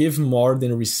 give more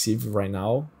than receive right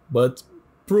now, but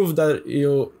prove that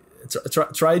you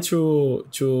try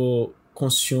to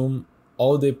consume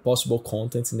all the possible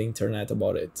content in the internet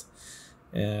about it.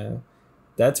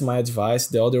 That's my advice.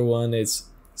 The other one is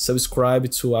subscribe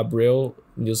to Abreu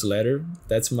newsletter.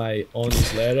 That's my own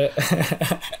newsletter.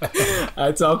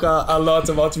 I talk a lot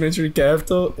about venture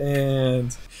capital,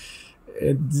 and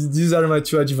these are my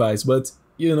two advice. But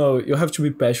you have to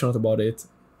be passionate about it.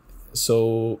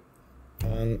 So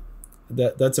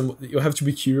you have to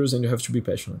be curious and you have to be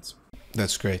passionate.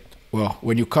 That's great. Well,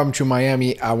 when you come to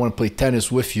Miami, I want to play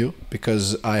tennis with you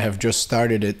because I have just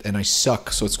started it and I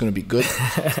suck, so it's going to be good.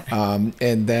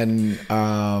 And then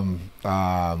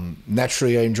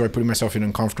naturally, I enjoy putting myself in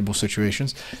uncomfortable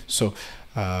situations. So,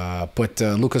 but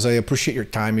Lucas, I appreciate your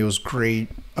time. It was great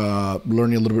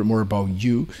learning a little bit more about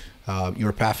you,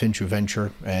 your path into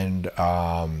venture, and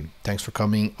thanks for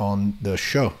coming on the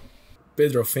show.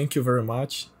 Pedro, thank you very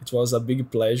much. It was a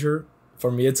big pleasure. For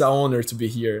me, it's an honor to be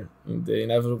here in the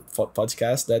Inevitable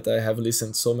podcast that I have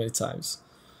listened so many times.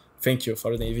 Thank you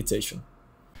for the invitation.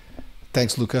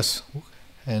 Thanks, Lucas.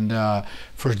 And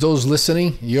for those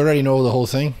listening, you already know the whole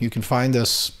thing. You can find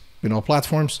us in all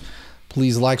platforms.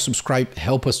 Please like, subscribe,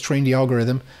 help us train the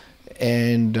algorithm,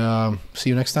 and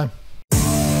see you next time.